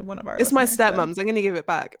DVD to one of our It's my stepmom's. I'm going to give it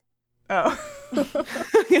back. Oh. I'm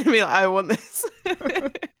going to be like, I want this.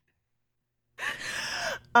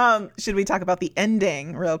 Should we talk about the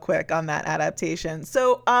ending real quick on that adaptation?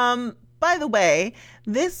 So, by the way,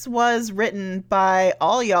 this was written by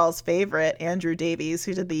all y'all's favorite Andrew Davies,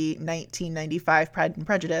 who did the 1995 Pride and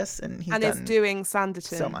Prejudice, and is doing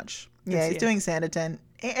Sanditon so much. Yeah, he's doing Sanditon.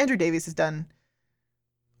 Andrew Davies has done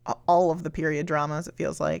all of the period dramas, it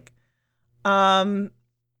feels like. I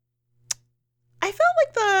felt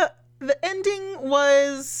like the ending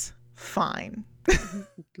was fine.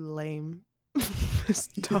 Lame. It's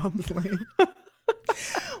dumb. Lame.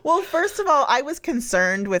 Well, first of all, I was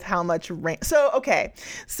concerned with how much rain. So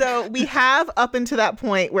we have up until that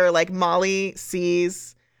point where like Molly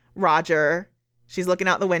sees Roger. She's looking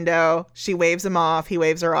out the window. She waves him off. He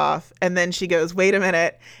waves her off. And then she goes, wait a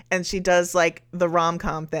minute. And she does like the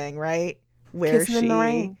rom-com thing, right? Where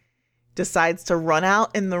she decides to run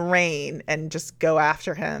out in the rain and just go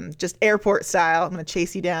after him. Just airport style. I'm going to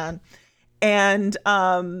chase you down. And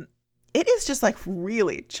it is just like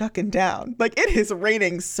really chucking down. Like it is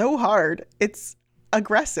raining so hard. It's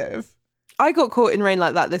aggressive. I got caught in rain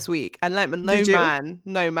like that this week. And like,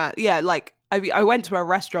 no man. Yeah, like I went to a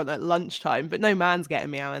restaurant at lunchtime, but no man's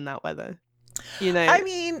getting me out in that weather. I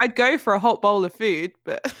mean, I'd go for a hot bowl of food,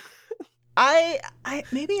 but I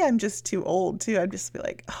maybe I'm just too old too. I'd just be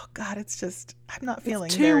like, oh God, I'm not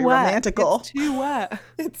feeling very romantical. It's too wet.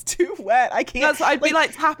 It's too wet. I can't. I'd be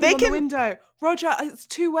like tapping on the window. Roger, it's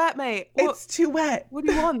too wet, mate. It's too wet. What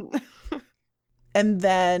do you want? And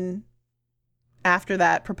then after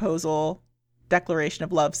that proposal, declaration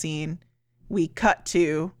of love scene, we cut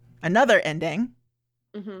to another ending,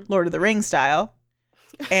 Lord of the Rings style.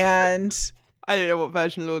 And I don't know what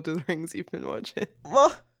version of Lord of the Rings you've been watching.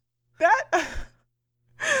 Well,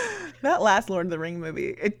 that last Lord of the Ring movie,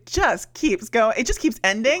 it just keeps going. It just keeps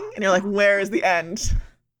ending. And you're like, where is the end?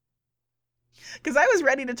 Because I was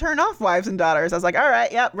ready to turn off Wives and Daughters. I was like, all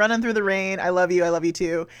right, yep, running through the rain. I love you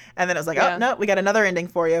too. And then it was like, oh, no, we got another ending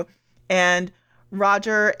for you. And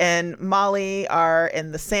Roger and Molly are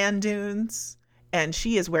in the sand dunes, and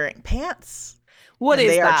she is wearing pants.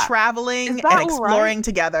 They are traveling and exploring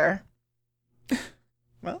together.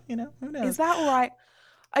 Well, who knows? Is that all right?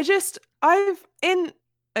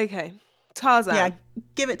 Tarzan. Yeah,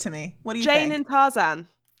 give it to me. What do you think? Jane in Tarzan.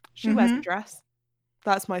 She wears a dress.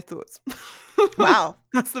 That's my thoughts. Wow.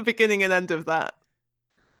 That's the beginning and end of that.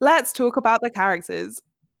 Let's talk about the characters.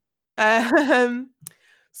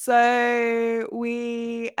 So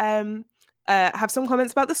we have some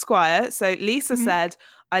comments about the Squire. So Lisa said,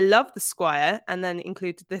 I love the Squire, and then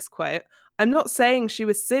included this quote. I'm not saying she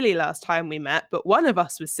was silly last time we met, but one of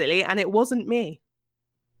us was silly, and it wasn't me.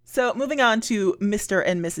 So moving on to Mr.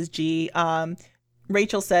 and Mrs. G,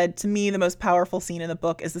 Rachel said, to me, the most powerful scene in the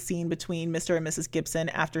book is the scene between Mr. and Mrs. Gibson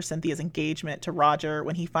after Cynthia's engagement to Roger,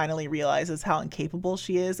 when he finally realizes how incapable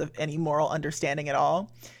she is of any moral understanding at all.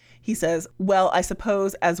 He says, well, I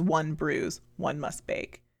suppose as one brews, one must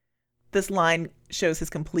bake. This line shows his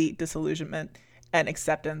complete disillusionment and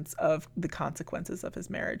acceptance of the consequences of his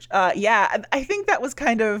marriage. I think that was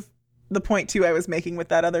kind of the point, too, I was making with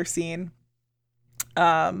that other scene.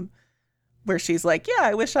 Where she's like, yeah,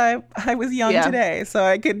 I wish I was young today so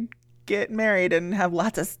I could get married and have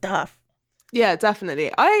lots of stuff. Yeah,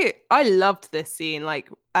 definitely. I loved this scene. Like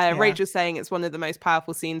Rachel saying, it's one of the most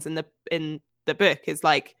powerful scenes in the book. Is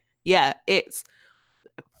like yeah, it's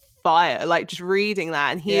fire. Like just reading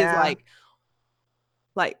that, and he is Yeah.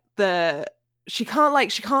 like the she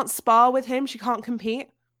can't spar with him, she can't compete.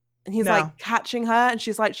 And he's like No. catching her, and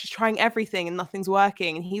she's trying everything and nothing's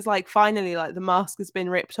working. And he's like, finally, like the mask has been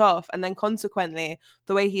ripped off. And then consequently,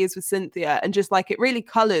 the way he is with Cynthia, and just like it really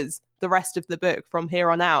colors the rest of the book from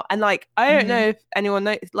here on out. And like, I don't know if anyone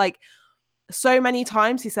knows, like, so many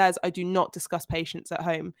times he says, I do not discuss patients at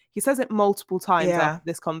home. He says it multiple times Yeah. after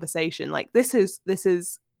this conversation. Like, this is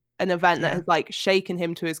an event that Yeah. has like shaken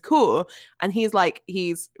him to his core. And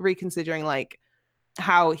he's reconsidering like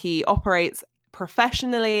how he operates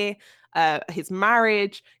professionally, his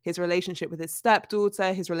marriage, his relationship with his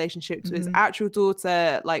stepdaughter, his relationship to his actual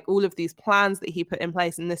daughter, like all of these plans that he put in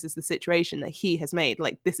place. And this is the situation that he has made.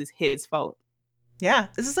 Like, this is his fault. Yeah.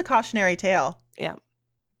 This is a cautionary tale. Yeah.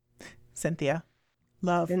 Cynthia.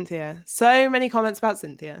 Love. Cynthia. So many comments about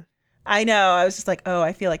Cynthia. I know. I was just like, oh,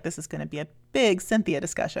 I feel like this is going to be a big Cynthia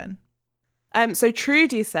discussion. So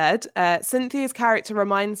Trudy said, Cynthia's character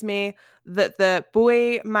reminds me that the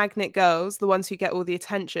boy magnet girls, the ones who get all the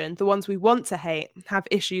attention, the ones we want to hate, have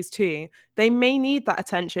issues too. They may need that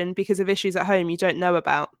attention because of issues at home you don't know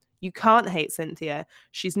about. You can't hate Cynthia.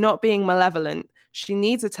 She's not being malevolent. She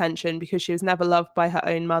needs attention because she was never loved by her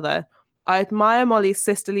own mother. I admire Molly's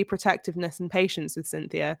sisterly protectiveness and patience with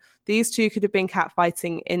Cynthia. These two could have been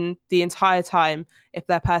catfighting in the entire time if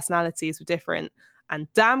their personalities were different. And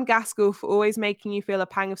damn Gaskell for always making you feel a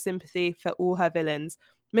pang of sympathy for all her villains.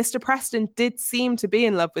 Mr. Preston did seem to be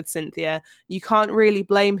in love with Cynthia. You can't really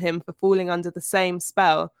blame him for falling under the same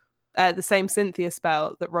spell, the same Cynthia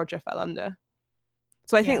spell that Roger fell under.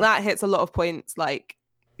 So I think that hits a lot of points. Like,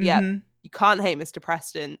 yeah, you can't hate Mr.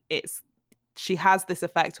 Preston. She has this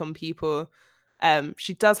effect on people.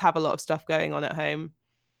 She does have a lot of stuff going on at home.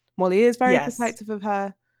 Molly is very protective of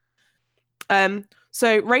her.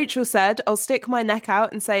 So Rachel said, I'll stick my neck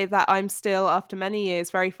out and say that I'm still, after many years,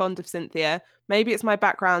 very fond of Cynthia. Maybe it's my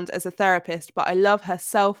background as a therapist, but I love her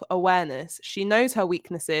self-awareness. She knows her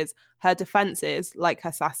weaknesses, her defenses, like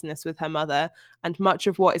her sassiness with her mother, and much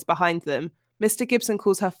of what is behind them. Mr. Gibson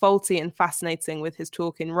calls her faulty and fascinating with his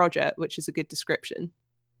talk in Roger, which is a good description.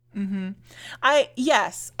 I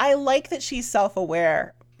like that she's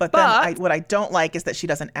self-aware, but then what I don't like is that she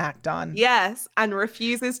doesn't act on. Yes, and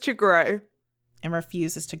refuses to grow.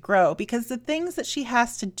 Because the things that she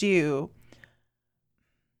has to do,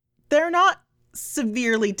 they're not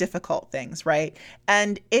severely difficult things, right?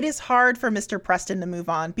 And it is hard for Mr. Preston to move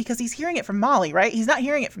on because he's hearing it from Molly, right? He's not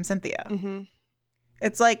hearing it from Cynthia.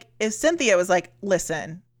 It's like if Cynthia was like,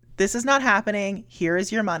 listen, this is not happening. Here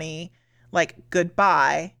is your money. Like,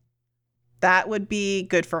 goodbye. That would be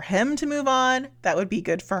good for him to move on. That would be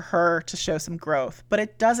good for her to show some growth. But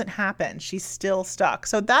it doesn't happen. She's still stuck.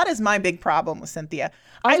 So that is my big problem with Cynthia.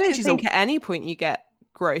 I don't think at any point you get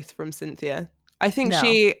growth from Cynthia. I think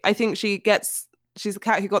she's the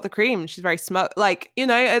cat who got the cream. She's very smart. Like, you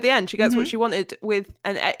know, at the end, she gets what she wanted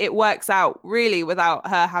and it works out really without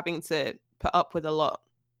her having to put up with a lot.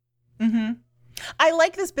 I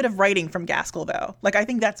like this bit of writing from Gaskell, though. Like, I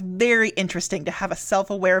think that's very interesting to have a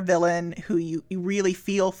self-aware villain who you really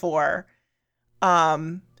feel for.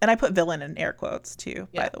 And I put villain in air quotes, too,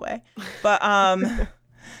 by the way. But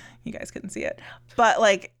you guys couldn't see it.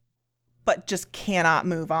 But just cannot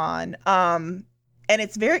move on. And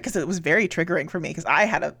it's because it was very triggering for me because I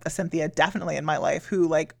had a Cynthia definitely in my life who,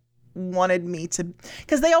 like, wanted me to,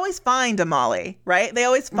 because they always find a Molly, right? They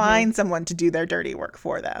always find someone to do their dirty work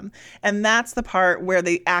for them. And that's the part where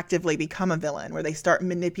they actively become a villain, where they start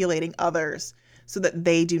manipulating others so that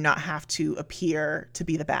they do not have to appear to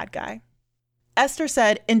be the bad guy. Esther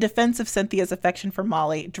said, in defense of Cynthia's affection for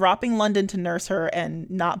Molly, dropping London to nurse her and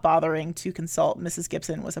not bothering to consult Mrs.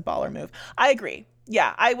 Gibson was a baller move. I agree.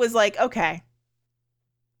 Yeah, I was like, okay.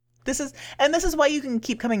 This is why you can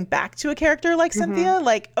keep coming back to a character like Cynthia.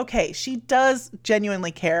 Like, okay, she does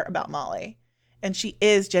genuinely care about Molly and she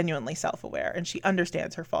is genuinely self-aware and she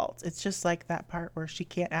understands her faults. It's just like that part where she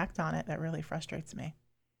can't act on it that really frustrates me.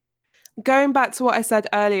 Going back to what I said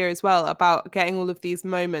earlier as well about getting all of these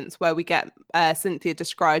moments where we get Cynthia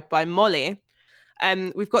described by Molly.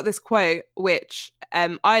 We've got this quote, which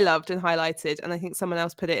I loved and highlighted, and I think someone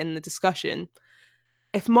else put it in the discussion.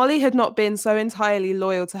 If Molly had not been so entirely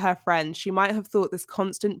loyal to her friend, she might have thought this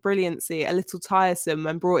constant brilliancy a little tiresome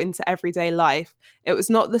when brought into everyday life. It was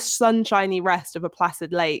not the sunshiny rest of a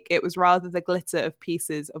placid lake. It was rather the glitter of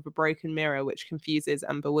pieces of a broken mirror, which confuses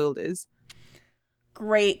and bewilders.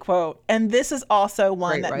 Great quote. And this is also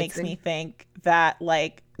one that makes me think that,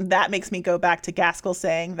 like, that makes me go back to Gaskell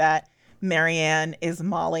saying that Marianne is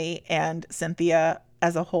Molly and Cynthia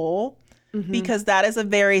as a whole. because that is a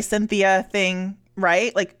very Cynthia thing,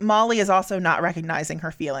 right? Like Molly is also not recognizing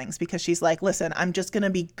her feelings because she's like, listen, I'm just going to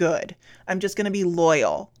be good. I'm just going to be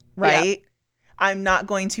loyal, right? Yeah. I'm not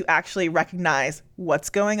going to actually recognize what's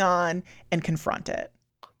going on and confront it.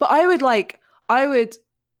 But I would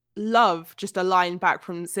love just a line back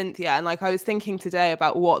from Cynthia. And like I was thinking today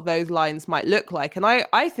about what those lines might look like. And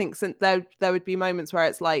I think there would be moments where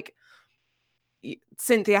it's like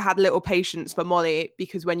Cynthia had little patience for Molly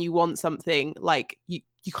because when you want something, like you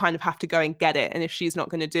kind of have to go and get it. And if she's not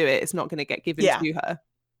going to do it, it's not going to get given to her.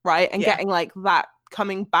 Right. And getting like that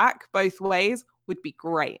coming back both ways would be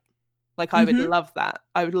great. Like I would love that.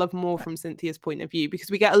 I would love more from Cynthia's point of view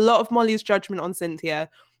because we get a lot of Molly's judgment on Cynthia,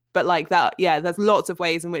 but like that, yeah, there's lots of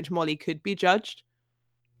ways in which Molly could be judged.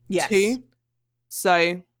 Yes. Too.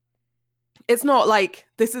 So it's not like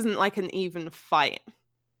this isn't like an even fight.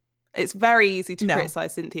 It's very easy to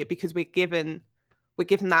criticize Cynthia because we're given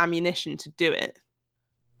the ammunition to do it.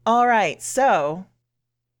 All right, so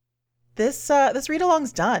this read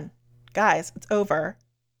along's done, guys. It's over.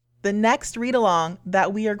 The next read along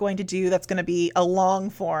that we are going to do, that's going to be a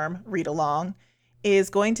long form read along,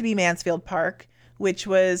 is going to be Mansfield Park, which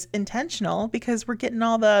was intentional because we're getting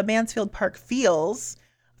all the Mansfield Park feels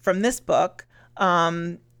from this book.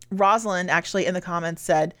 Rosalind actually in the comments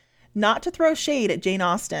said, not to throw shade at Jane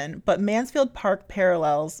Austen, but Mansfield Park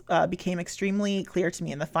parallels became extremely clear to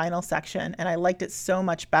me in the final section, and I liked it so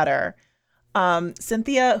much better.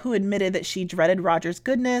 Cynthia, who admitted that she dreaded Roger's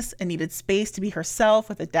goodness and needed space to be herself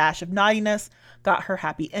with a dash of naughtiness, got her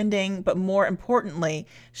happy ending. But more importantly,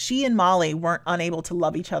 she and Molly weren't unable to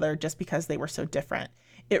love each other just because they were so different.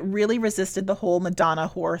 It really resisted the whole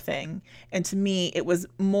Madonna whore thing. And to me, it was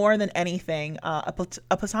more than anything a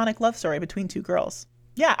platonic love story between two girls.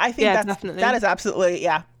 Yeah, I think that is absolutely,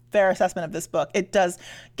 fair assessment of this book. It does.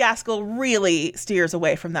 Gaskell really steers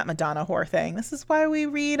away from that Madonna whore thing. This is why we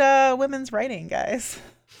read women's writing, guys.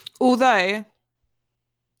 Although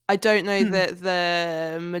I don't know that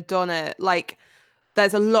the Madonna, like,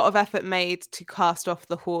 there's a lot of effort made to cast off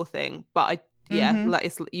the whore thing, but like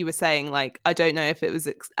you were saying, like, I don't know if it was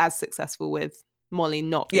as successful with Molly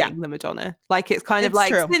not being the Madonna. Like, it's kind of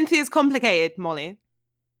like true. Cynthia's complicated, Molly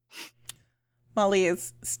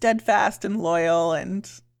is steadfast and loyal and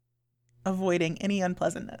avoiding any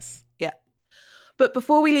unpleasantness. Yeah. But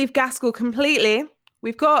before we leave Gaskell completely,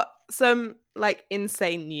 we've got some like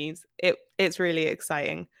insane news. It's really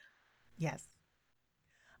exciting. Yes.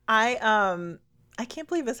 I can't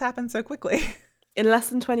believe this happened so quickly. In less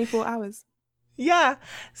than 24 hours. Yeah.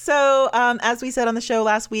 So as we said on the show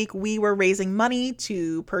last week, we were raising money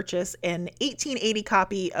to purchase an 1880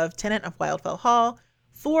 copy of Tenant of Wildfell Hall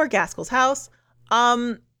for Gaskell's house.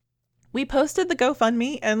 We posted the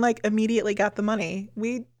GoFundMe and like immediately got the money.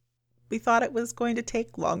 We thought it was going to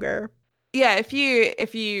take longer. Yeah, if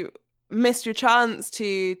you missed your chance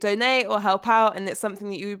to donate or help out and it's something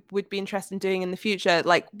that you would be interested in doing in the future,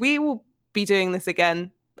 like we will be doing this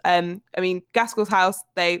again. I mean, Gaskell's house,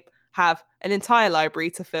 they have an entire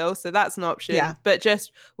library to fill, so that's an option. Yeah. But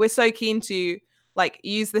just we're so keen to like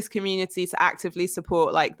use this community to actively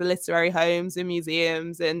support like the literary homes and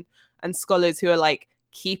museums and scholars who are like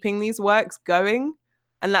keeping these works going.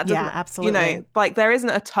 And that doesn't, absolutely. Like there isn't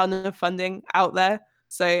a ton of funding out there.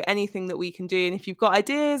 So anything that we can do, and if you've got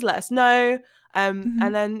ideas, let us know.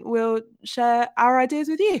 And then we'll share our ideas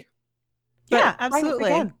with you. But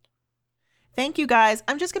absolutely. Thank you guys.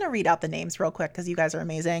 I'm just going to read out the names real quick because you guys are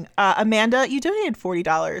amazing. Amanda, you donated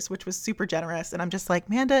 $40, which was super generous. And I'm just like,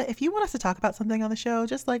 Amanda, if you want us to talk about something on the show,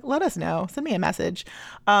 just like let us know. Send me a message.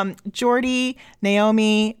 Jordy,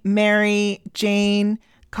 Naomi, Mary, Jane,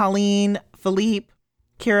 Colleen, Philippe,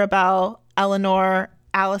 Kirabelle, Eleanor,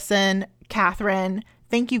 Allison, Catherine.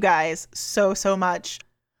 Thank you guys so much.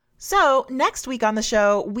 So next week on the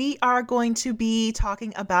show, we are going to be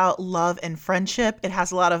talking about love and friendship. It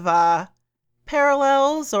has a lot of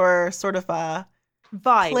parallels or sort of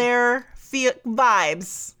Claire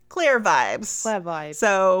vibes.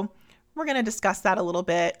 So we're going to discuss that a little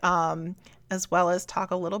bit, as well as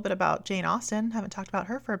talk a little bit about Jane Austen. Haven't talked about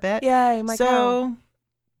her for a bit. Yay, my girl.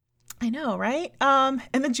 I know, right? And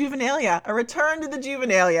the Juvenilia, a return to the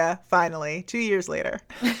Juvenilia, finally, 2 years later.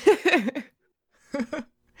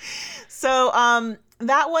 So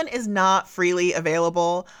that one is not freely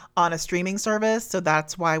available on a streaming service. So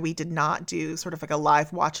that's why we did not do sort of like a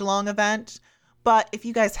live watch along event. But if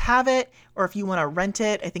you guys have it, or if you want to rent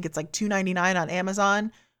it, I think it's like $2.99 on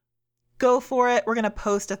Amazon. Go for it. We're going to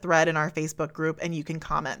post a thread in our Facebook group and you can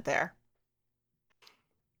comment there.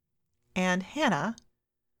 And Hannah,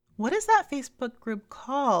 what is that Facebook group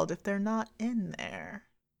called if they're not in there?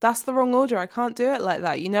 That's the wrong order. I can't do it like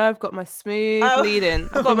that. You know, I've got my smooth Oh, lead in.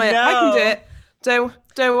 I've oh got my. I can do no. it.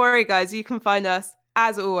 Don't worry, guys. You can find us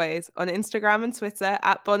as always on Instagram and Twitter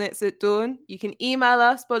at Bonnets at Dawn. You can email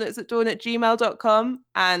us bonnetsatdawn@gmail.com.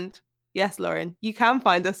 And yes, Lauren, you can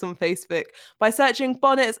find us on Facebook by searching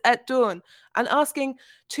Bonnets at Dawn and answering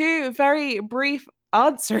two very brief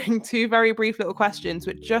little questions,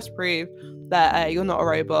 which just prove that you're not a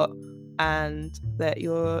robot and that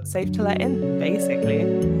you're safe to let in,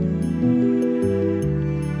 basically.